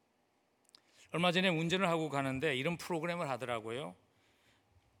 얼마 전에 운전을 하고 가는데 이런 프로그램을 하더라고요.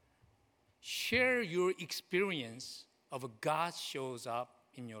 Share your experience of God shows up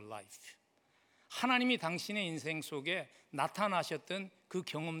in your life. 하나님이 당신의 인생 속에 나타나셨던 그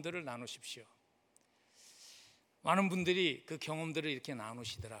경험들을 나누십시오. 많은 분들이 그 경험들을 이렇게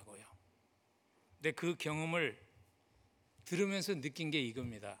나누시더라고요. 근데 그 경험을 들으면서 느낀 게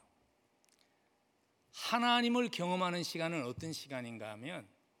이겁니다. 하나님을 경험하는 시간은 어떤 시간인가 하면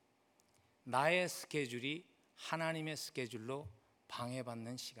나의 스케줄이 하나님의 스케줄로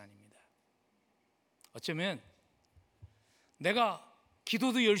방해받는 시간입니다. 어쩌면 내가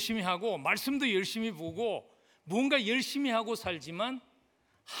기도도 열심히 하고 말씀도 열심히 보고 뭔가 열심히 하고 살지만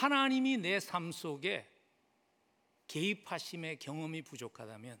하나님이 내 삶 속에 개입하심의 경험이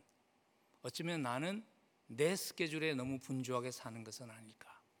부족하다면 어쩌면 나는 내 스케줄에 너무 분주하게 사는 것은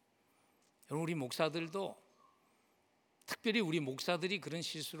아닐까. 여러분, 우리 목사들도, 특별히 우리 목사들이 그런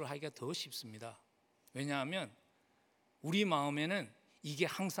실수를 하기가 더 쉽습니다. 왜냐하면 우리 마음에는 이게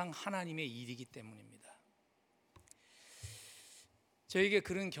항상 하나님의 일이기 때문입니다. 저에게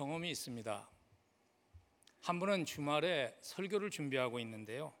그런 경험이 있습니다. 한 번은 주말에 설교를 준비하고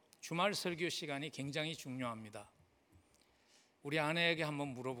있는데요, 주말 설교 시간이 굉장히 중요합니다. 우리 아내에게 한번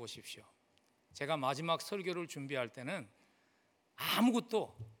물어보십시오. 제가 마지막 설교를 준비할 때는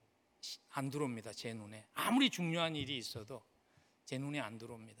아무것도 안 들어옵니다. 제 눈에 아무리 중요한 일이 있어도 제 눈에 안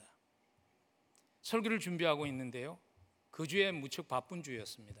들어옵니다. 설교를 준비하고 있는데요, 그 주에 무척 바쁜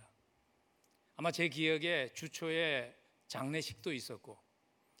주였습니다. 아마 제 기억에 주 초에 장례식도 있었고,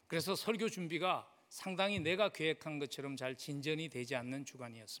 그래서 설교 준비가 상당히 내가 계획한 것처럼 잘 진전이 되지 않는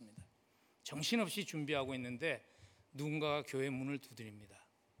주간이었습니다. 정신없이 준비하고 있는데 누군가가 교회 문을 두드립니다.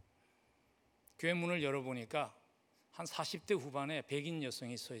 교회 문을 열어보니까 한 40대 후반의 백인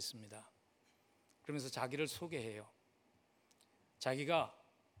여성이 서 있습니다. 그러면서 자기를 소개해요. 자기가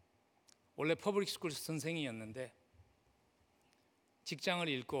원래 퍼블릭 스쿨 선생이었는데 직장을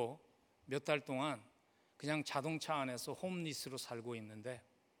잃고 몇 달 동안 그냥 자동차 안에서 홈리스로 살고 있는데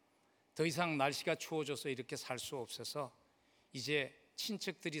더 이상 날씨가 추워져서 이렇게 살 수 없어서 이제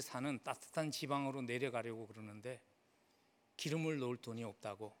친척들이 사는 따뜻한 지방으로 내려가려고 그러는데 기름을 넣을 돈이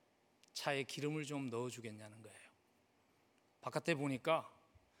없다고 차에 기름을 좀 넣어주겠냐는 거예요. 바깥에 보니까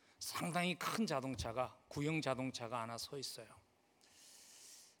상당히 큰 자동차가, 구형 자동차가 하나 서 있어요.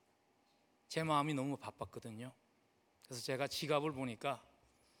 제 마음이 너무 바빴거든요. 그래서 제가 지갑을 보니까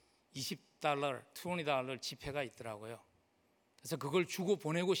 $20, $20 지폐가 있더라고요. 그래서 그걸 주고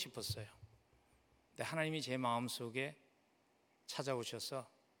보내고 싶었어요. 근데 하나님이 제 마음속에 찾아오셔서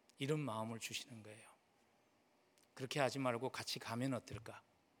이런 마음을 주시는 거예요. 그렇게 하지 말고 같이 가면 어떨까?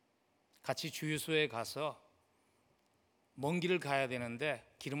 같이 주유소에 가서 먼 길을 가야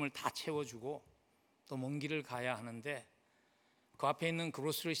되는데 기름을 다 채워주고 또 먼 길을 가야 하는데 그 앞에 있는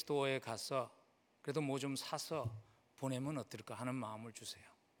그로스리 스토어에 가서 그래도 뭐 좀 사서 보내면 어떨까 하는 마음을 주세요.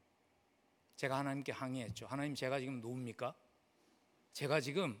 제가 하나님께 항의했죠. 하나님, 제가 지금 노입니까? 제가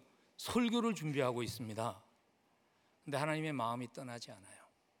지금 설교를 준비하고 있습니다. 근데 하나님의 마음이 떠나지 않아요.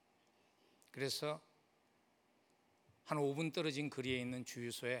 그래서 한 5분 떨어진 거리에 있는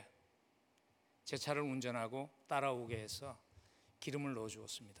주유소에 제 차를 운전하고 따라오게 해서 기름을 넣어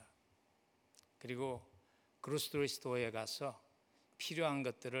주었습니다. 그리고 그로스리 스토어에 가서 필요한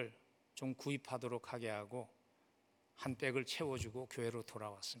것들을 좀 구입하도록 하게 하고 한 백을 채워주고 교회로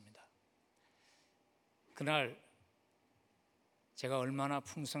돌아왔습니다. 그날 제가 얼마나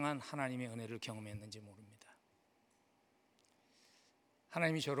풍성한 하나님의 은혜를 경험했는지 모릅니다.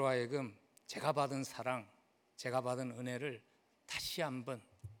 하나님이 저로 하여금 제가 받은 사랑, 제가 받은 은혜를 다시 한번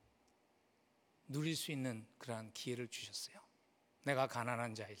누릴 수 있는 그러한 기회를 주셨어요. 내가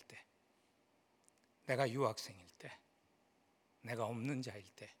가난한 자일 때, 내가 유학생일 때, 내가 없는 자일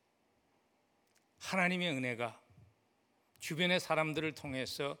때 하나님의 은혜가 주변의 사람들을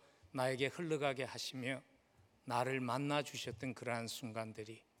통해서 나에게 흘러가게 하시며 나를 만나 주셨던 그러한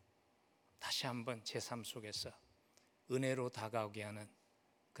순간들이 다시 한번 제 삶 속에서 은혜로 다가오게 하는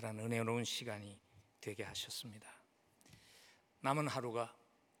그런 은혜로운 시간이 되게 하셨습니다. 남은 하루가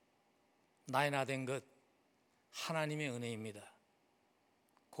나의 나 된 것 하나님의 은혜입니다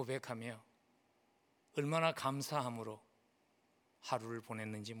고백하며 얼마나 감사함으로 하루를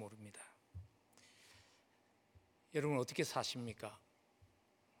보냈는지 모릅니다. 여러분 어떻게 사십니까?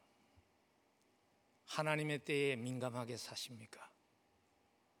 하나님의 때에 민감하게 사십니까?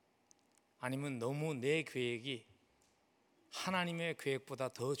 아니면 너무 내 계획이 하나님의 계획보다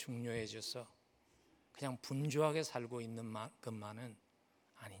더 중요해져서 그냥 분주하게 살고 있는 것만은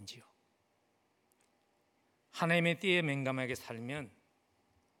아닌지요? 하나님의 때에 민감하게 살면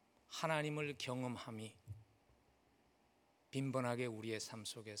하나님을 경험함이 빈번하게 우리의 삶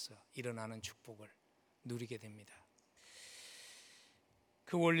속에서 일어나는 축복을 누리게 됩니다.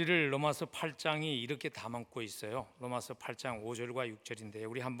 그 원리를 로마서 8장이 이렇게 담고 있어요. 로마서 8장 5절과 6절인데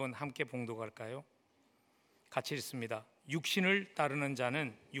우리 한번 함께 봉독할까요? 같이 읽습니다. 육신을 따르는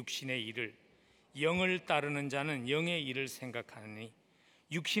자는 육신의 일을, 영을 따르는 자는 영의 일을 생각하느니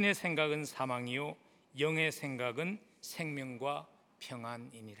육신의 생각은 사망이요 영의 생각은 생명과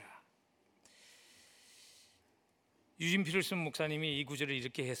평안이니라. 유진 피터슨 목사님이 이 구절을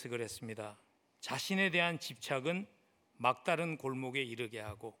이렇게 해석을 했습니다. 자신에 대한 집착은 막다른 골목에 이르게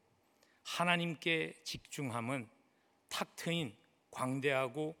하고 하나님께 집중함은 탁 트인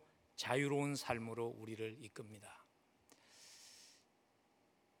광대하고 자유로운 삶으로 우리를 이끕니다.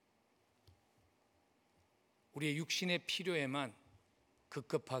 우리의 육신의 필요에만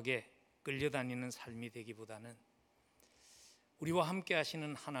급급하게 끌려다니는 삶이 되기보다는 우리와 함께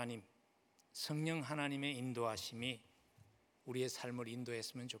하시는 하나님, 성령 하나님의 인도하심이 우리의 삶을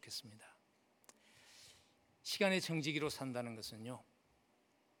인도했으면 좋겠습니다. 시간의 정지기로 산다는 것은요,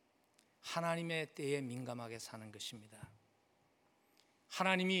 하나님의 때에 민감하게 사는 것입니다.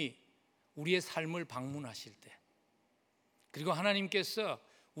 하나님이 우리의 삶을 방문하실 때, 그리고 하나님께서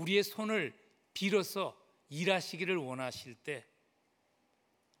우리의 손을 빌어서 일하시기를 원하실 때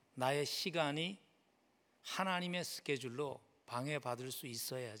나의 시간이 하나님의 스케줄로 방해받을 수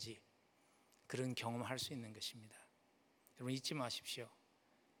있어야지 그런 경험을 할 수 있는 것입니다. 여러분 잊지 마십시오.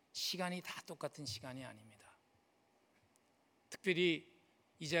 시간이 다 똑같은 시간이 아닙니다. 특별히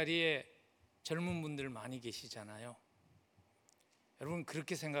이 자리에 젊은 분들 많이 계시잖아요. 여러분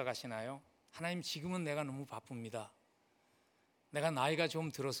그렇게 생각하시나요? 하나님 지금은 내가 너무 바쁩니다. 내가 나이가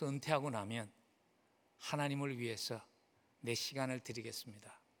좀 들어서 은퇴하고 나면 하나님을 위해서 내 시간을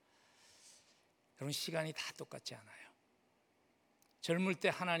드리겠습니다. 여러분 시간이 다 똑같지 않아요. 젊을 때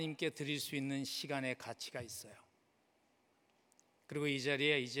하나님께 드릴 수 있는 시간의 가치가 있어요. 그리고 이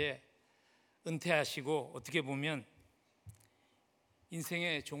자리에 이제 은퇴하시고 어떻게 보면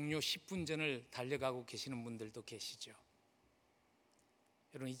인생의 종료 10분 전을 달려가고 계시는 분들도 계시죠.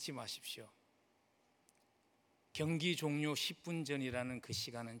 여러분 잊지 마십시오. 경기 종료 10분 전이라는 그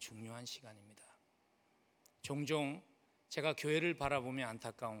시간은 중요한 시간입니다. 종종 제가 교회를 바라보며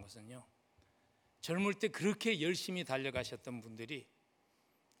안타까운 것은요, 젊을 때 그렇게 열심히 달려가셨던 분들이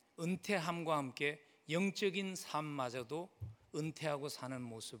은퇴함과 함께 영적인 삶마저도 은퇴하고 사는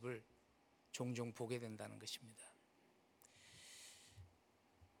모습을 종종 보게 된다는 것입니다.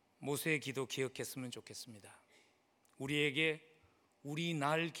 모세의 기도 기억했으면 좋겠습니다. 우리에게 우리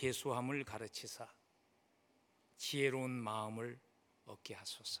날 계수함을 가르치사 지혜로운 마음을 얻게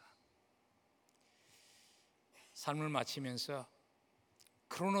하소서. 삶을 마치면서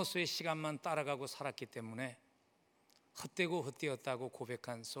크로노스의 시간만 따라가고 살았기 때문에 헛되고 헛되었다고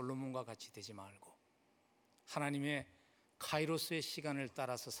고백한 솔로몬과 같이 되지 말고 하나님의 카이로스의 시간을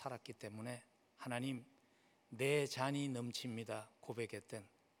따라서 살았기 때문에 하나님 내 잔이 넘칩니다 고백했던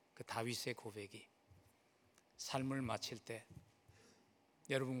그 다윗의 고백이 삶을 마칠 때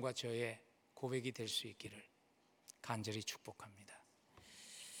여러분과 저의 고백이 될 수 있기를 간절히 축복합니다.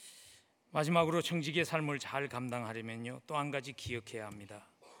 마지막으로 청지기의 삶을 잘 감당하려면요, 또 한 가지 기억해야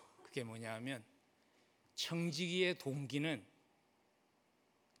합니다. 그게 뭐냐 하면 청지기의 동기는,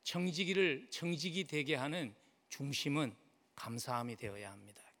 청지기 되게 하는 중심은 감사함이 되어야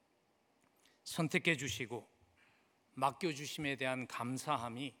합니다. 선택해 주시고 맡겨 주심에 대한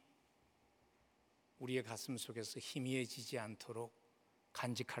감사함이 우리의 가슴 속에서 희미해지지 않도록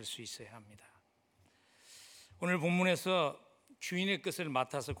간직할 수 있어야 합니다. 오늘 본문에서 주인의 것을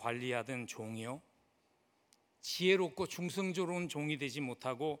맡아서 관리하던 종이요, 지혜롭고 충성스러운 종이 되지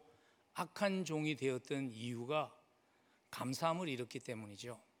못하고 악한 종이 되었던 이유가 감사함을 잃었기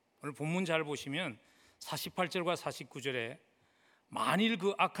때문이죠. 오늘 본문 잘 보시면 48절과 49절에 만일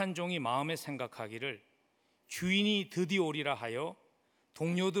그 악한 종이 마음에 생각하기를 주인이 드디어 오리라 하여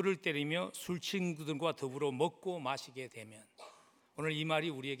동료들을 때리며 술친구들과 더불어 먹고 마시게 되면, 오늘 이 말이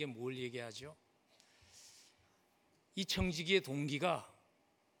우리에게 뭘 얘기하죠? 이 청지기의 동기가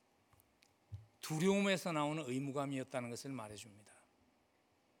두려움에서 나오는 의무감이었다는 것을 말해줍니다.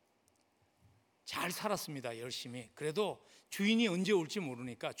 잘 살았습니다, 열심히. 그래도 주인이 언제 올지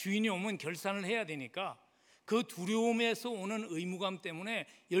모르니까, 주인이 오면 결산을 해야 되니까 그 두려움에서 오는 의무감 때문에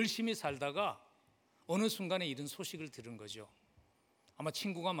열심히 살다가 어느 순간에 이런 소식을 들은 거죠. 아마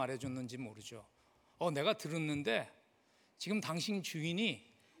친구가 말해줬는지 모르죠. 내가 들었는데 지금 당신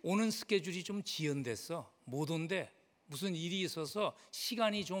주인이 오는 스케줄이 좀 지연됐어, 못 온대, 무슨 일이 있어서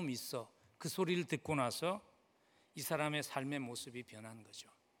시간이 좀 있어. 그 소리를 듣고 나서 이 사람의 삶의 모습이 변한 거죠.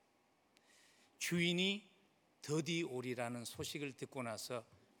 주인이 더디 오리라는 소식을 듣고 나서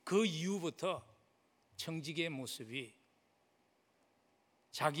그 이후부터 청지기의 모습이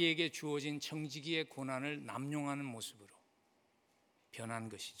자기에게 주어진 청지기의 고난을 남용하는 모습으로 변한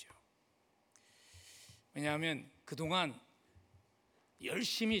것이죠. 왜냐하면 그동안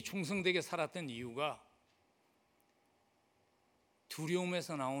열심히 충성되게 살았던 이유가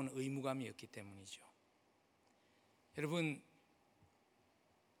두려움에서 나온 의무감이었기 때문이죠. 여러분,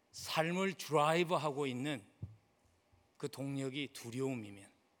 삶을 드라이브하고 있는 그 동력이 두려움이면,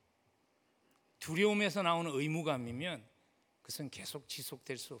 두려움에서 나오는 의무감이면 그것은 계속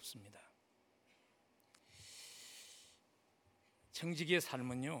지속될 수 없습니다. 청지기의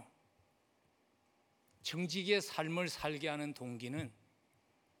삶은요, 청지기의 삶을 살게 하는 동기는,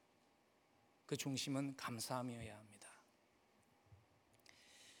 그 중심은 감사함이어야 합니다.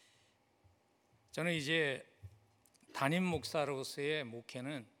 저는 이제 담임 목사로서의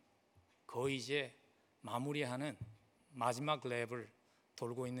목회는 거의 이제 마무리하는 마지막 랩을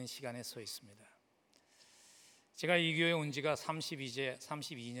돌고 있는 시간에 서 있습니다. 제가 이 교회에 온 지가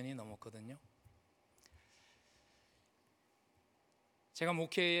 32년이 넘었거든요. 제가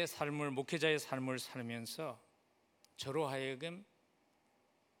목회자의 삶을 살면서 저로 하여금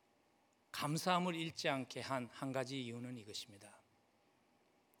감사함을 잃지 않게 한 가지 이유는 이것입니다.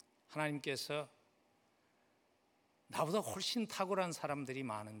 하나님께서 나보다 훨씬 탁월한 사람들이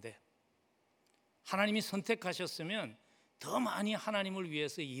많은데 하나님이 선택하셨으면 더 많이 하나님을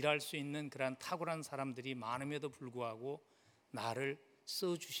위해서 일할 수 있는 그러한 탁월한 사람들이 많음에도 불구하고 나를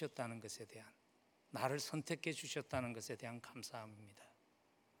써주셨다는 것에 대한, 나를 선택해 주셨다는 것에 대한 감사함입니다.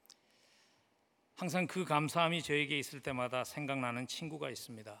 항상 그 감사함이 저에게 있을 때마다 생각나는 친구가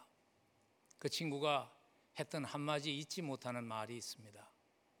있습니다. 그 친구가 했던 한마디 잊지 못하는 말이 있습니다.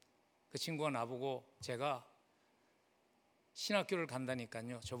 그 친구가 나보고, 제가 신학교를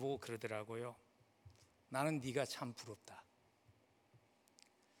간다니까요, 저보고 그러더라고요. 나는 네가 참 부럽다.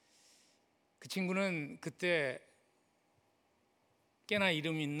 그 친구는 그때 꽤나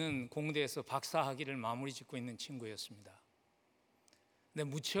이름 있는 공대에서 박사학위를 마무리 짓고 있는 친구였습니다. 근데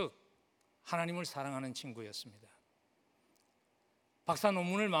무척 하나님을 사랑하는 친구였습니다. 박사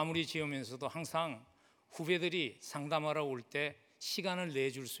논문을 마무리 지으면서도 항상 후배들이 상담하러 올 때 시간을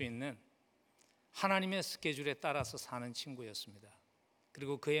내줄 수 있는 하나님의 스케줄에 따라서 사는 친구였습니다.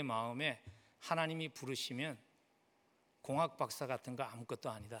 그리고 그의 마음에 하나님이 부르시면 공학 박사 같은 거 아무것도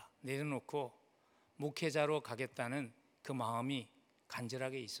아니다, 내려놓고 목회자로 가겠다는 그 마음이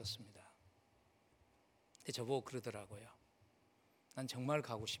간절하게 있었습니다. 근데 저보고 그러더라고요. 난 정말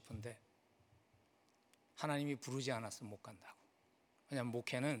가고 싶은데 하나님이 부르지 않아서 못 간다고. 왜냐하면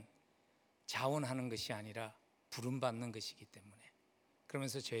목회는 자원하는 것이 아니라 부름받는 것이기 때문에.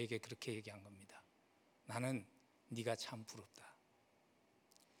 그러면서 저에게 그렇게 얘기한 겁니다. 나는 네가 참 부럽다.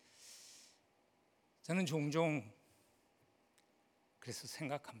 저는 종종 그래서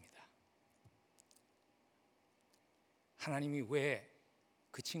생각합니다. 하나님이 왜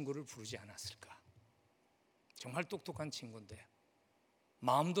그 친구를 부르지 않았을까? 정말 똑똑한 친구인데,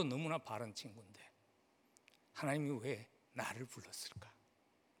 마음도 너무나 바른 친구인데 하나님이 왜 나를 불렀을까?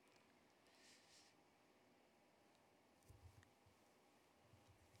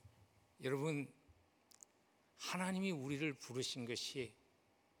 여러분, 하나님이 우리를 부르신 것이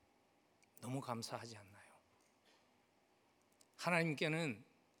너무 감사하지 않나요? 하나님께는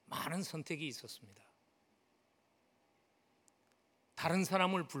많은 선택이 있었습니다. 다른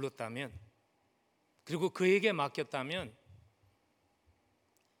사람을 불렀다면, 그리고 그에게 맡겼다면,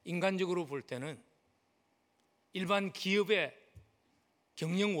 인간적으로 볼 때는, 일반 기업의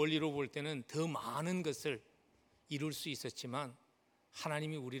경영 원리로 볼 때는 더 많은 것을 이룰 수 있었지만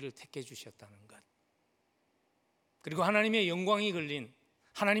하나님이 우리를 택해 주셨다는 것, 그리고 하나님의 영광이 걸린,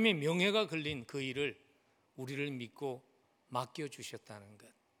 하나님의 명예가 걸린 그 일을 우리를 믿고 맡겨주셨다는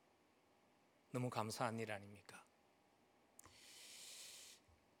것, 너무 감사한 일 아닙니까?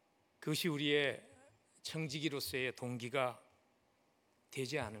 그것이 우리의 청지기로서의 동기가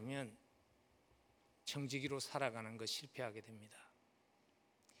되지 않으면 청지기로 살아가는 것 실패하게 됩니다.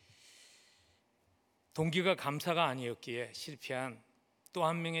 동기가 감사가 아니었기에 실패한 또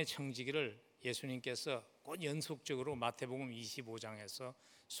한 명의 청지기를 예수님께서 곧 연속적으로 마태복음 25장에서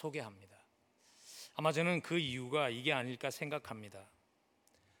소개합니다. 아마 저는 그 이유가 이게 아닐까 생각합니다.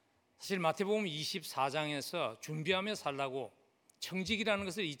 사실 마태복음 24장에서 준비하며 살라고, 청지기라는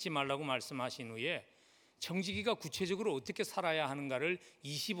것을 잊지 말라고 말씀하신 후에 청지기가 구체적으로 어떻게 살아야 하는가를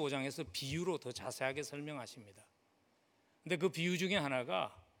 25장에서 비유로 더 자세하게 설명하십니다. 근데 그 비유 중에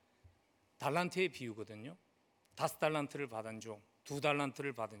하나가 달란트의 비유거든요. 5달란트를 받은 종,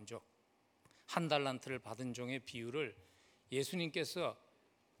 2달란트를 받은 종, 1달란트를 받은 종의 비유를 예수님께서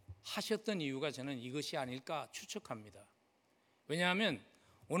하셨던 이유가 저는 이것이 아닐까 추측합니다. 왜냐하면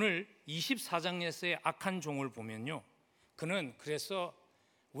오늘 24장에서의 악한 종을 보면요, 그는 그래서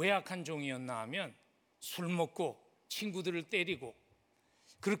왜 악한 종이었나 하면 술 먹고 친구들을 때리고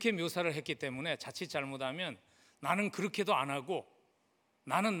그렇게 묘사를 했기 때문에 자칫 잘못하면 나는 그렇게도 안 하고,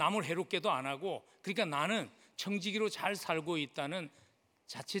 나는 남을 해롭게도 안 하고, 그러니까 나는 청지기로 잘 살고 있다는,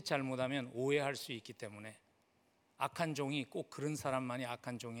 자칫 잘못하면 오해할 수 있기 때문에 악한 종이 꼭 그런 사람만이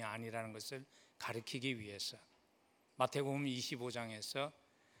악한 종이 아니라는 것을 가르치기 위해서 마태복음 25장에서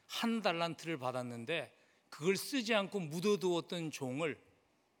 1달란트를 받았는데 그걸 쓰지 않고 묻어두었던 종을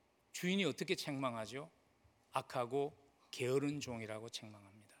주인이 어떻게 책망하죠? 악하고 게으른 종이라고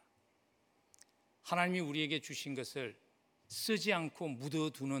책망합니다. 하나님이 우리에게 주신 것을 쓰지 않고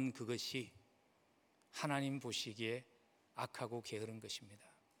묻어두는 그것이 하나님 보시기에 악하고 게으른 것입니다.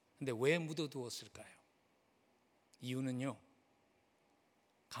 근데 왜 묻어두었을까요? 이유는요,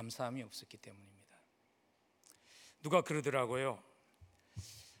 감사함이 없었기 때문입니다. 누가 그러더라고요.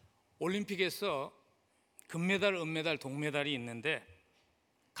 올림픽에서 금메달, 은메달, 동메달이 있는데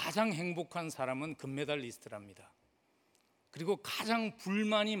가장 행복한 사람은 금메달리스트랍니다. 그리고 가장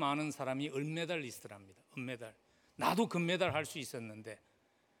불만이 많은 사람이 은메달리스트랍니다. 은메달. 나도 금메달 할 수 있었는데.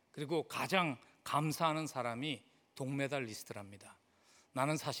 그리고 가장 감사하는 사람이 동메달리스트랍니다.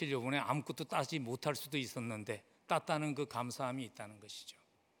 나는 사실 이번에 아무것도 따지 못할 수도 있었는데 땄다는 그 감사함이 있다는 것이죠.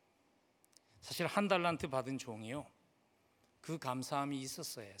 사실 1달란트 받은 종이요, 그 감사함이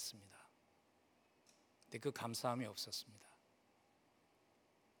있었어야 했습니다. 근데 그 감사함이 없었습니다.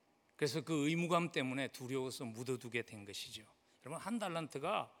 그래서 그 의무감 때문에 두려워서 묻어두게 된 것이죠. 여러분,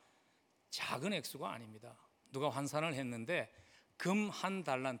 1달란트가 작은 액수가 아닙니다. 누가 환산을 했는데 금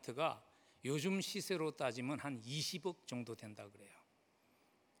 1달란트가 요즘 시세로 따지면 한 20억 정도 된다 그래요.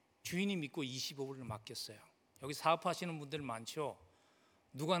 주인이 믿고 20억을 맡겼어요. 여기 사업하시는 분들 많죠?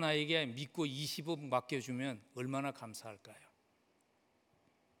 누가 나에게 믿고 20억 맡겨주면 얼마나 감사할까요?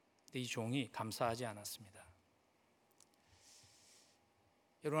 근데 이 종이 감사하지 않았습니다.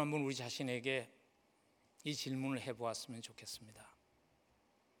 여러분, 한번 우리 자신에게 이 질문을 해보았으면 좋겠습니다.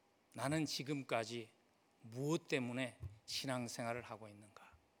 나는 지금까지 무엇 때문에 신앙생활을 하고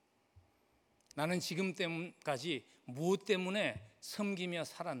있는가? 나는 지금까지 무엇 때문에 섬기며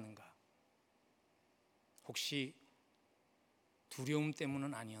살았는가? 혹시 두려움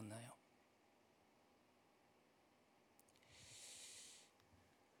때문은 아니었나요?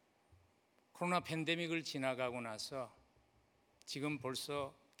 코로나 팬데믹을 지나가고 나서 지금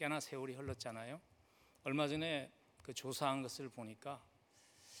벌써 꽤나 세월이 흘렀잖아요. 얼마 전에 그 조사한 것을 보니까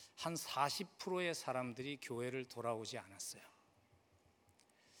한 40%의 사람들이 교회를 돌아오지 않았어요.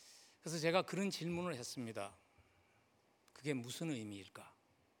 그래서 제가 그런 질문을 했습니다. 그게 무슨 의미일까?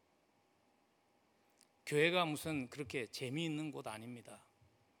 교회가 무슨 그렇게 재미있는 곳 아닙니다.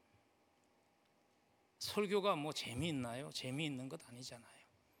 설교가 뭐 재미있나요? 재미있는 것 아니잖아요.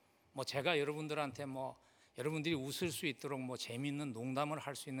 뭐 제가 여러분들한테 여러분들이 웃을 수 있도록 재미있는 농담을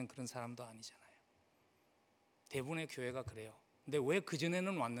할 수 있는 그런 사람도 아니잖아요. 대부분의 교회가 그래요. 근데 왜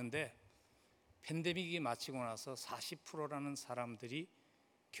그전에는 왔는데 팬데믹이 마치고 나서 40%라는 사람들이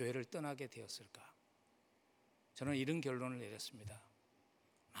교회를 떠나게 되었을까? 저는 이런 결론을 내렸습니다.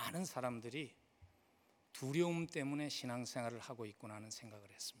 많은 사람들이 두려움 때문에 신앙생활을 하고 있구나 하는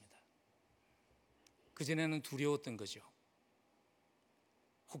생각을 했습니다. 그전에는 두려웠던 거죠.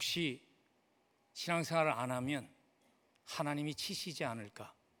 혹시 신앙생활을 안 하면 하나님이 치시지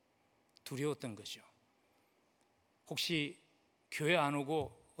않을까 두려웠던 거죠. 혹시 교회 안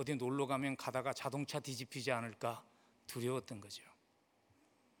오고 어디 놀러 가면 가다가 자동차 뒤집히지 않을까 두려웠던 거죠.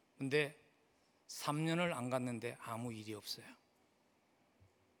 근데 3년을 안 갔는데 아무 일이 없어요.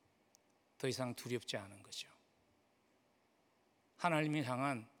 더 이상 두렵지 않은 거죠. 하나님을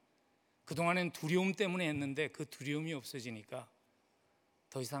향한 그동안엔 두려움 때문에 했는데 그 두려움이 없어지니까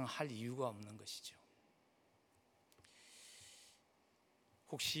더 이상 할 이유가 없는 것이죠.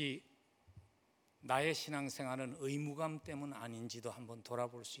 혹시 나의 신앙생활은 의무감 때문 아닌지도 한번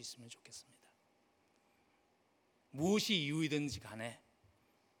돌아볼 수 있으면 좋겠습니다. 무엇이 이유이든지 간에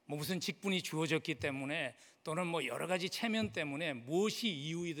무슨 직분이 주어졌기 때문에 또는 여러 가지 체면 때문에 무엇이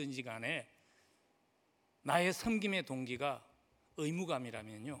이유이든지 간에 나의 섬김의 동기가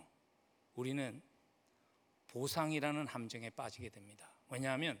의무감이라면요, 우리는 보상이라는 함정에 빠지게 됩니다.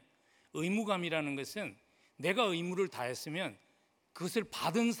 왜냐하면 의무감이라는 것은 내가 의무를 다했으면 그것을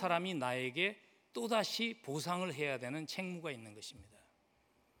받은 사람이 나에게 또다시 보상을 해야 되는 책무가 있는 것입니다.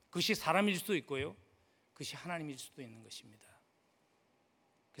 그것이 사람일 수도 있고요, 그것이 하나님일 수도 있는 것입니다.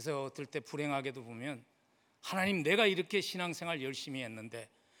 그래서 어떨 때 불행하게도 보면 하나님, 내가 이렇게 신앙생활 열심히 했는데,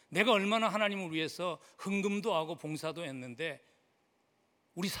 내가 얼마나 하나님을 위해서 헌금도 하고 봉사도 했는데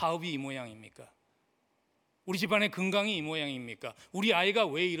우리 사업이 이 모양입니까? 우리 집안의 건강이 이 모양입니까? 우리 아이가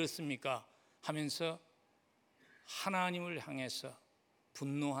왜 이렇습니까? 하면서 하나님을 향해서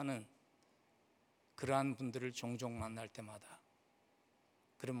분노하는 그러한 분들을 종종 만날 때마다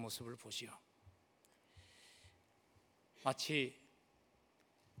그런 모습을 보시오. 마치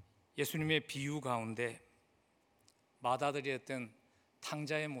예수님의 비유 가운데 마다들이 했던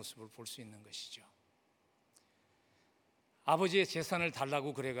탕자의 모습을 볼 수 있는 것이죠. 아버지의 재산을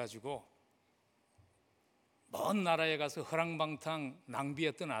달라고 그래가지고 먼 나라에 가서 허랑방탕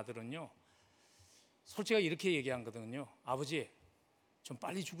낭비했던 아들은요, 솔직히 이렇게 얘기한 거거든요. 아버지, 좀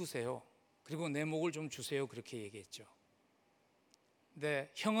빨리 죽으세요. 그리고 내 목을 좀 주세요. 그렇게 얘기했죠.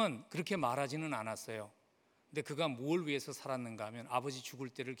 근데 형은 그렇게 말하지는 않았어요. 근데 그가 뭘 위해서 살았는가 하면 아버지 죽을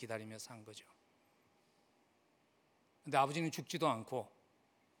때를 기다리며 산 거죠. 근데 아버지는 죽지도 않고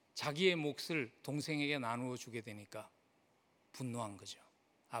자기의 몫을 동생에게 나누어 주게 되니까 분노한 거죠.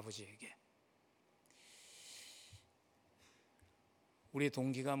 아버지에게. 우리의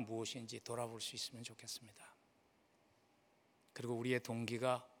동기가 무엇인지 돌아볼 수 있으면 좋겠습니다. 그리고 우리의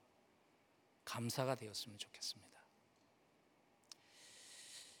동기가 감사가 되었으면 좋겠습니다.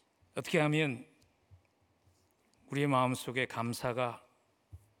 어떻게 하면 우리의 마음속에 감사가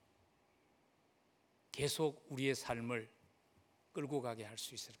계속 우리의 삶을 끌고 가게 할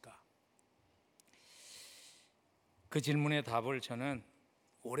수 있을까? 그 질문의 답을 저는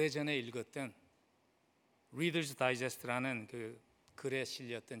오래전에 읽었던 Reader's Digest라는 그 글에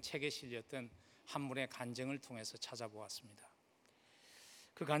실렸던, 책에 실렸던 한문의 간증을 통해서 찾아보았습니다.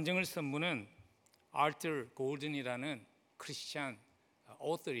 그 간증을 쓴 분은 아르터 골든이라는 크리스찬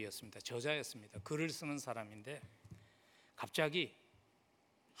오더였습니다. 저자였습니다. 글을 쓰는 사람인데 갑자기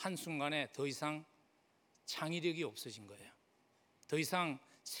한순간에 더 이상 창의력이 없어진 거예요. 더 이상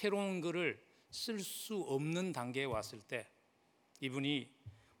새로운 글을 쓸 수 없는 단계에 왔을 때 이분이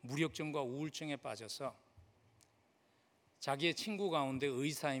무력증과 우울증에 빠져서 자기의 친구 가운데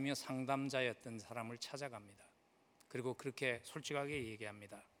의사이며 상담자였던 사람을 찾아갑니다. 그리고 그렇게 솔직하게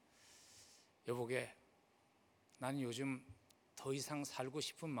얘기합니다. 여보게, 나는 요즘 더 이상 살고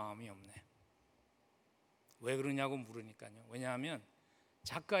싶은 마음이 없네. 왜 그러냐고 물으니까요. 왜냐하면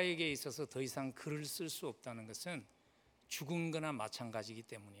작가에게 있어서 더 이상 글을 쓸 수 없다는 것은 죽은 거나 마찬가지이기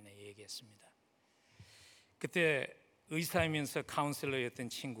때문이네 얘기했습니다. 그때 의사이면서 카운셀러였던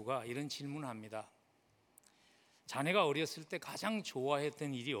친구가 이런 질문을 합니다. 자네가 어렸을 때 가장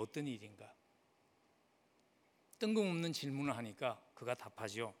좋아했던 일이 어떤 일인가? 뜬금없는 질문을 하니까 그가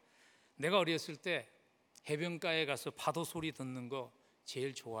답하죠. 내가 어렸을 때 해변가에 가서 파도 소리 듣는 거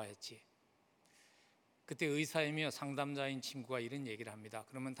제일 좋아했지. 그때 의사이며 상담자인 친구가 이런 얘기를 합니다.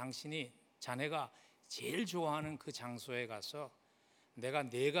 그러면 당신이 자네가 제일 좋아하는 그 장소에 가서 내가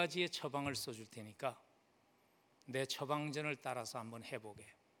 4가지의 처방을 써줄 테니까 내 처방전을 따라서 한번 해보게.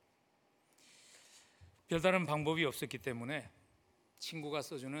 별다른 방법이 없었기 때문에 친구가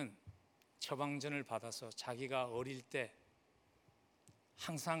써주는 처방전을 받아서 자기가 어릴 때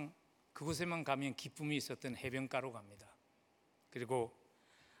항상 그곳에만 가면 기쁨이 있었던 해변가로 갑니다. 그리고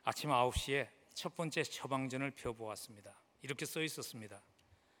아침 9시에 첫 번째 처방전을 펴보았습니다. 이렇게 써 있었습니다.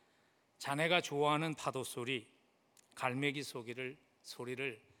 자네가 좋아하는 파도 소리, 갈매기 소리를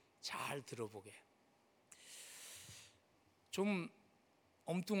소리를 잘 들어보게. 좀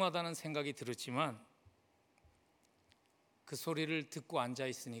엉뚱하다는 생각이 들었지만 그 소리를 듣고 앉아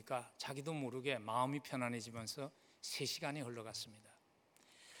있으니까 자기도 모르게 마음이 편안해지면서 3시간이 흘러갔습니다.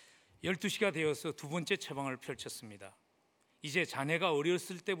 12시가 되어서 두 번째 처방을 펼쳤습니다. 이제 자네가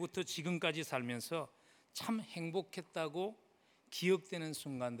어렸을 때부터 지금까지 살면서 참 행복했다고 기억되는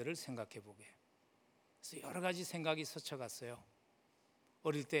순간들을 생각해 보게. 그래서 여러 가지 생각이 스쳐갔어요.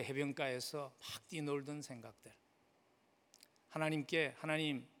 어릴 때 해변가에서 막 뛰놀던 생각들.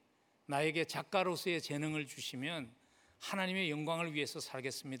 하나님 나에게 작가로서의 재능을 주시면 하나님의 영광을 위해서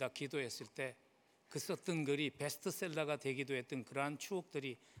살겠습니다 기도했을 때 그 썼던 글이 베스트셀러가 되기도 했던 그러한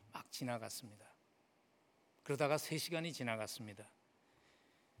추억들이 막 지나갔습니다. 그러다가 3시간이 지나갔습니다.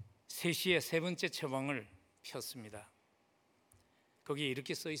 3시에 세 번째 처방을 폈습니다. 거기에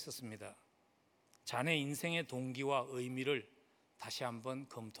이렇게 써 있었습니다. 자네 인생의 동기와 의미를 다시 한번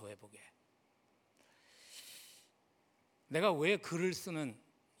검토해 보게. 내가 왜 글을 쓰는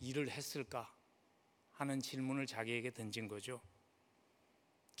일을 했을까 하는 질문을 자기에게 던진 거죠.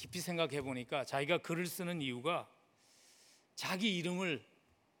 깊이 생각해 보니까 자기가 글을 쓰는 이유가 자기 이름을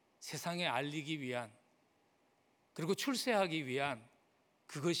세상에 알리기 위한, 그리고 출세하기 위한,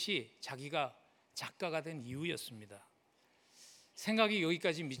 그것이 자기가 작가가 된 이유였습니다. 생각이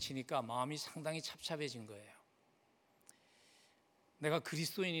여기까지 미치니까 마음이 상당히 찹찹해진 거예요. 내가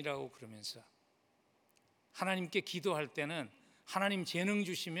그리스도인이라고 그러면서 하나님께 기도할 때는 하나님 재능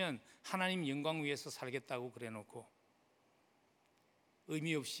주시면 하나님 영광 위해서 살겠다고 그래 놓고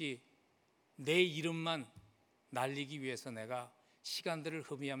의미 없이 내 이름만 날리기 위해서 내가 시간들을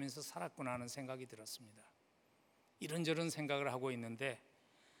허비하면서 살았구나 하는 생각이 들었습니다. 이런저런 생각을 하고 있는데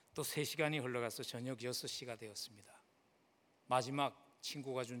또 3시간이 흘러가서 저녁 6시가 되었습니다. 마지막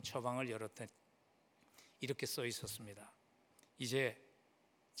친구가 준 처방을 열었더니 이렇게 써 있었습니다. 이제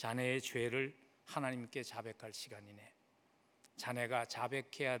자네의 죄를 하나님께 자백할 시간이네. 자네가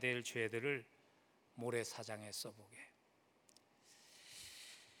자백해야 될 죄들을 모래사장에 써보게.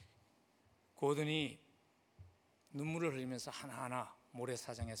 고든이 눈물을 흘리면서 하나하나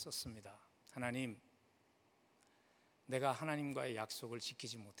모래사장에 썼습니다. 하나님, 내가 하나님과의 약속을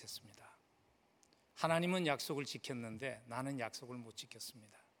지키지 못했습니다. 하나님은 약속을 지켰는데 나는 약속을 못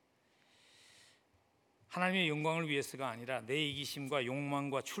지켰습니다. 하나님의 영광을 위해서가 아니라 내 이기심과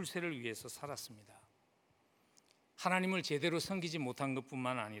욕망과 출세를 위해서 살았습니다. 하나님을 제대로 섬기지 못한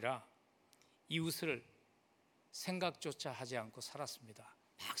것뿐만 아니라 이웃을 생각조차 하지 않고 살았습니다.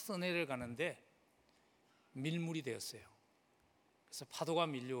 막 써내려가는데 밀물이 되었어요. 그래서 파도가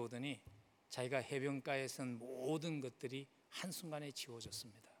밀려오더니 자기가 해변가에 쓴 모든 것들이 한순간에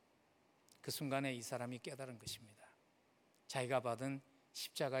지워졌습니다. 그 순간에 이 사람이 깨달은 것입니다. 자기가 받은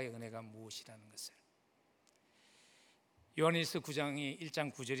십자가의 은혜가 무엇이라는 것을. 요한일서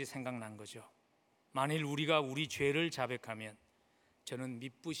 1장 9절이 생각난 거죠. 만일 우리가 우리 죄를 자백하면 저는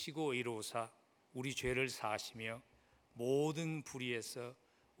미쁘시고 의로우사 우리 죄를 사하시며 모든 불의에서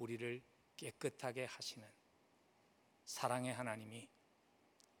우리를 깨끗하게 하시는 사랑의 하나님이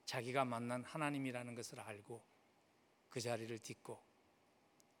자기가 만난 하나님이라는 것을 알고 그 자리를 딛고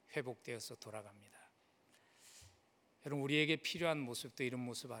회복되어서 돌아갑니다. 여러분, 우리에게 필요한 모습도 이런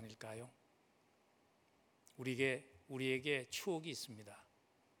모습 아닐까요? 우리에게 추억이 있습니다.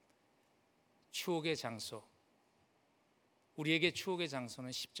 추억의 장소. 우리에게 추억의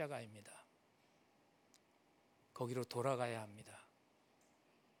장소는 십자가입니다. 거기로 돌아가야 합니다.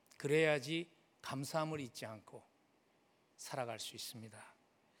 그래야지 감사함을 잊지 않고 살아갈 수 있습니다.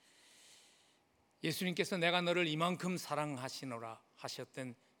 예수님께서 내가 너를 이만큼 사랑하시노라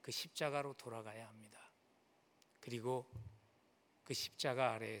하셨던 그 십자가로 돌아가야 합니다. 그리고 그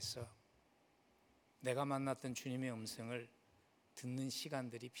십자가 아래에서 내가 만났던 주님의 음성을 듣는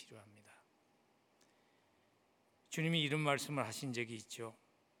시간들이 필요합니다. 주님이 이런 말씀을 하신 적이 있죠.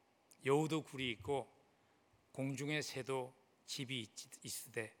 여우도 굴이 있고 공중의 새도 집이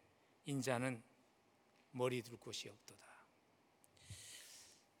있으되 인자는 머리 둘 곳이 없도다.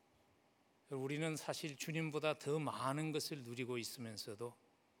 우리는 사실 주님보다 더 많은 것을 누리고 있으면서도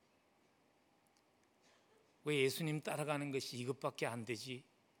왜 예수님 따라가는 것이 이것밖에 안 되지?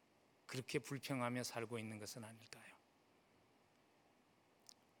 그렇게 불평하며 살고 있는 것은 아닐까요?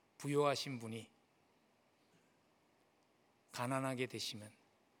 부요하신 분이 가난하게 되시면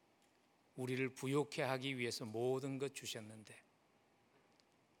우리를 부요케 하기 위해서 모든 것 주셨는데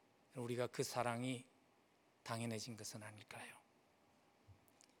우리가 그 사랑이 당연해진 것은 아닐까요?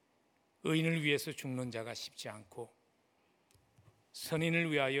 의인을 위해서 죽는 자가 쉽지 않고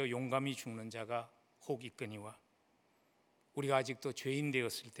선인을 위하여 용감히 죽는 자가 혹 있거니와 우리가 아직도 죄인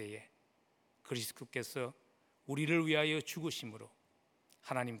되었을 때에 그리스도께서 우리를 위하여 죽으심으로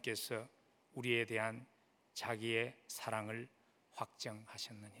하나님께서 우리에 대한 자기의 사랑을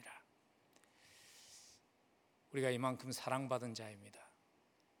확정하셨느니라. 우리가 이만큼 사랑받은 자입니다.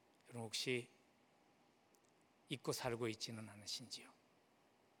 여러분 혹시 잊고 살고 있지는 않으신지요?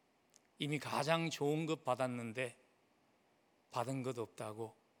 이미 가장 좋은 것 받았는데 받은 것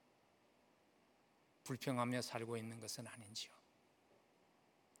없다고 불평하며 살고 있는 것은 아닌지요?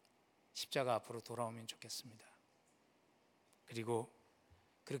 십자가 앞으로 돌아오면 좋겠습니다. 그리고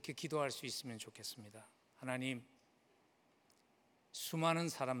그렇게 기도할 수 있으면 좋겠습니다. 하나님, 수많은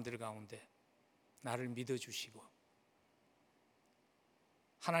사람들 가운데 나를 믿어주시고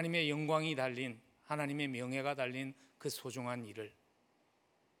하나님의 영광이 달린, 하나님의 명예가 달린 그 소중한 일을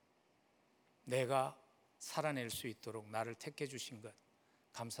내가 살아낼 수 있도록 나를 택해 주신 것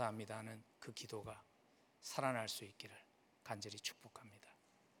감사합니다 하는 그 기도가 살아날 수 있기를 간절히 축복합니다.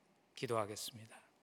 기도하겠습니다.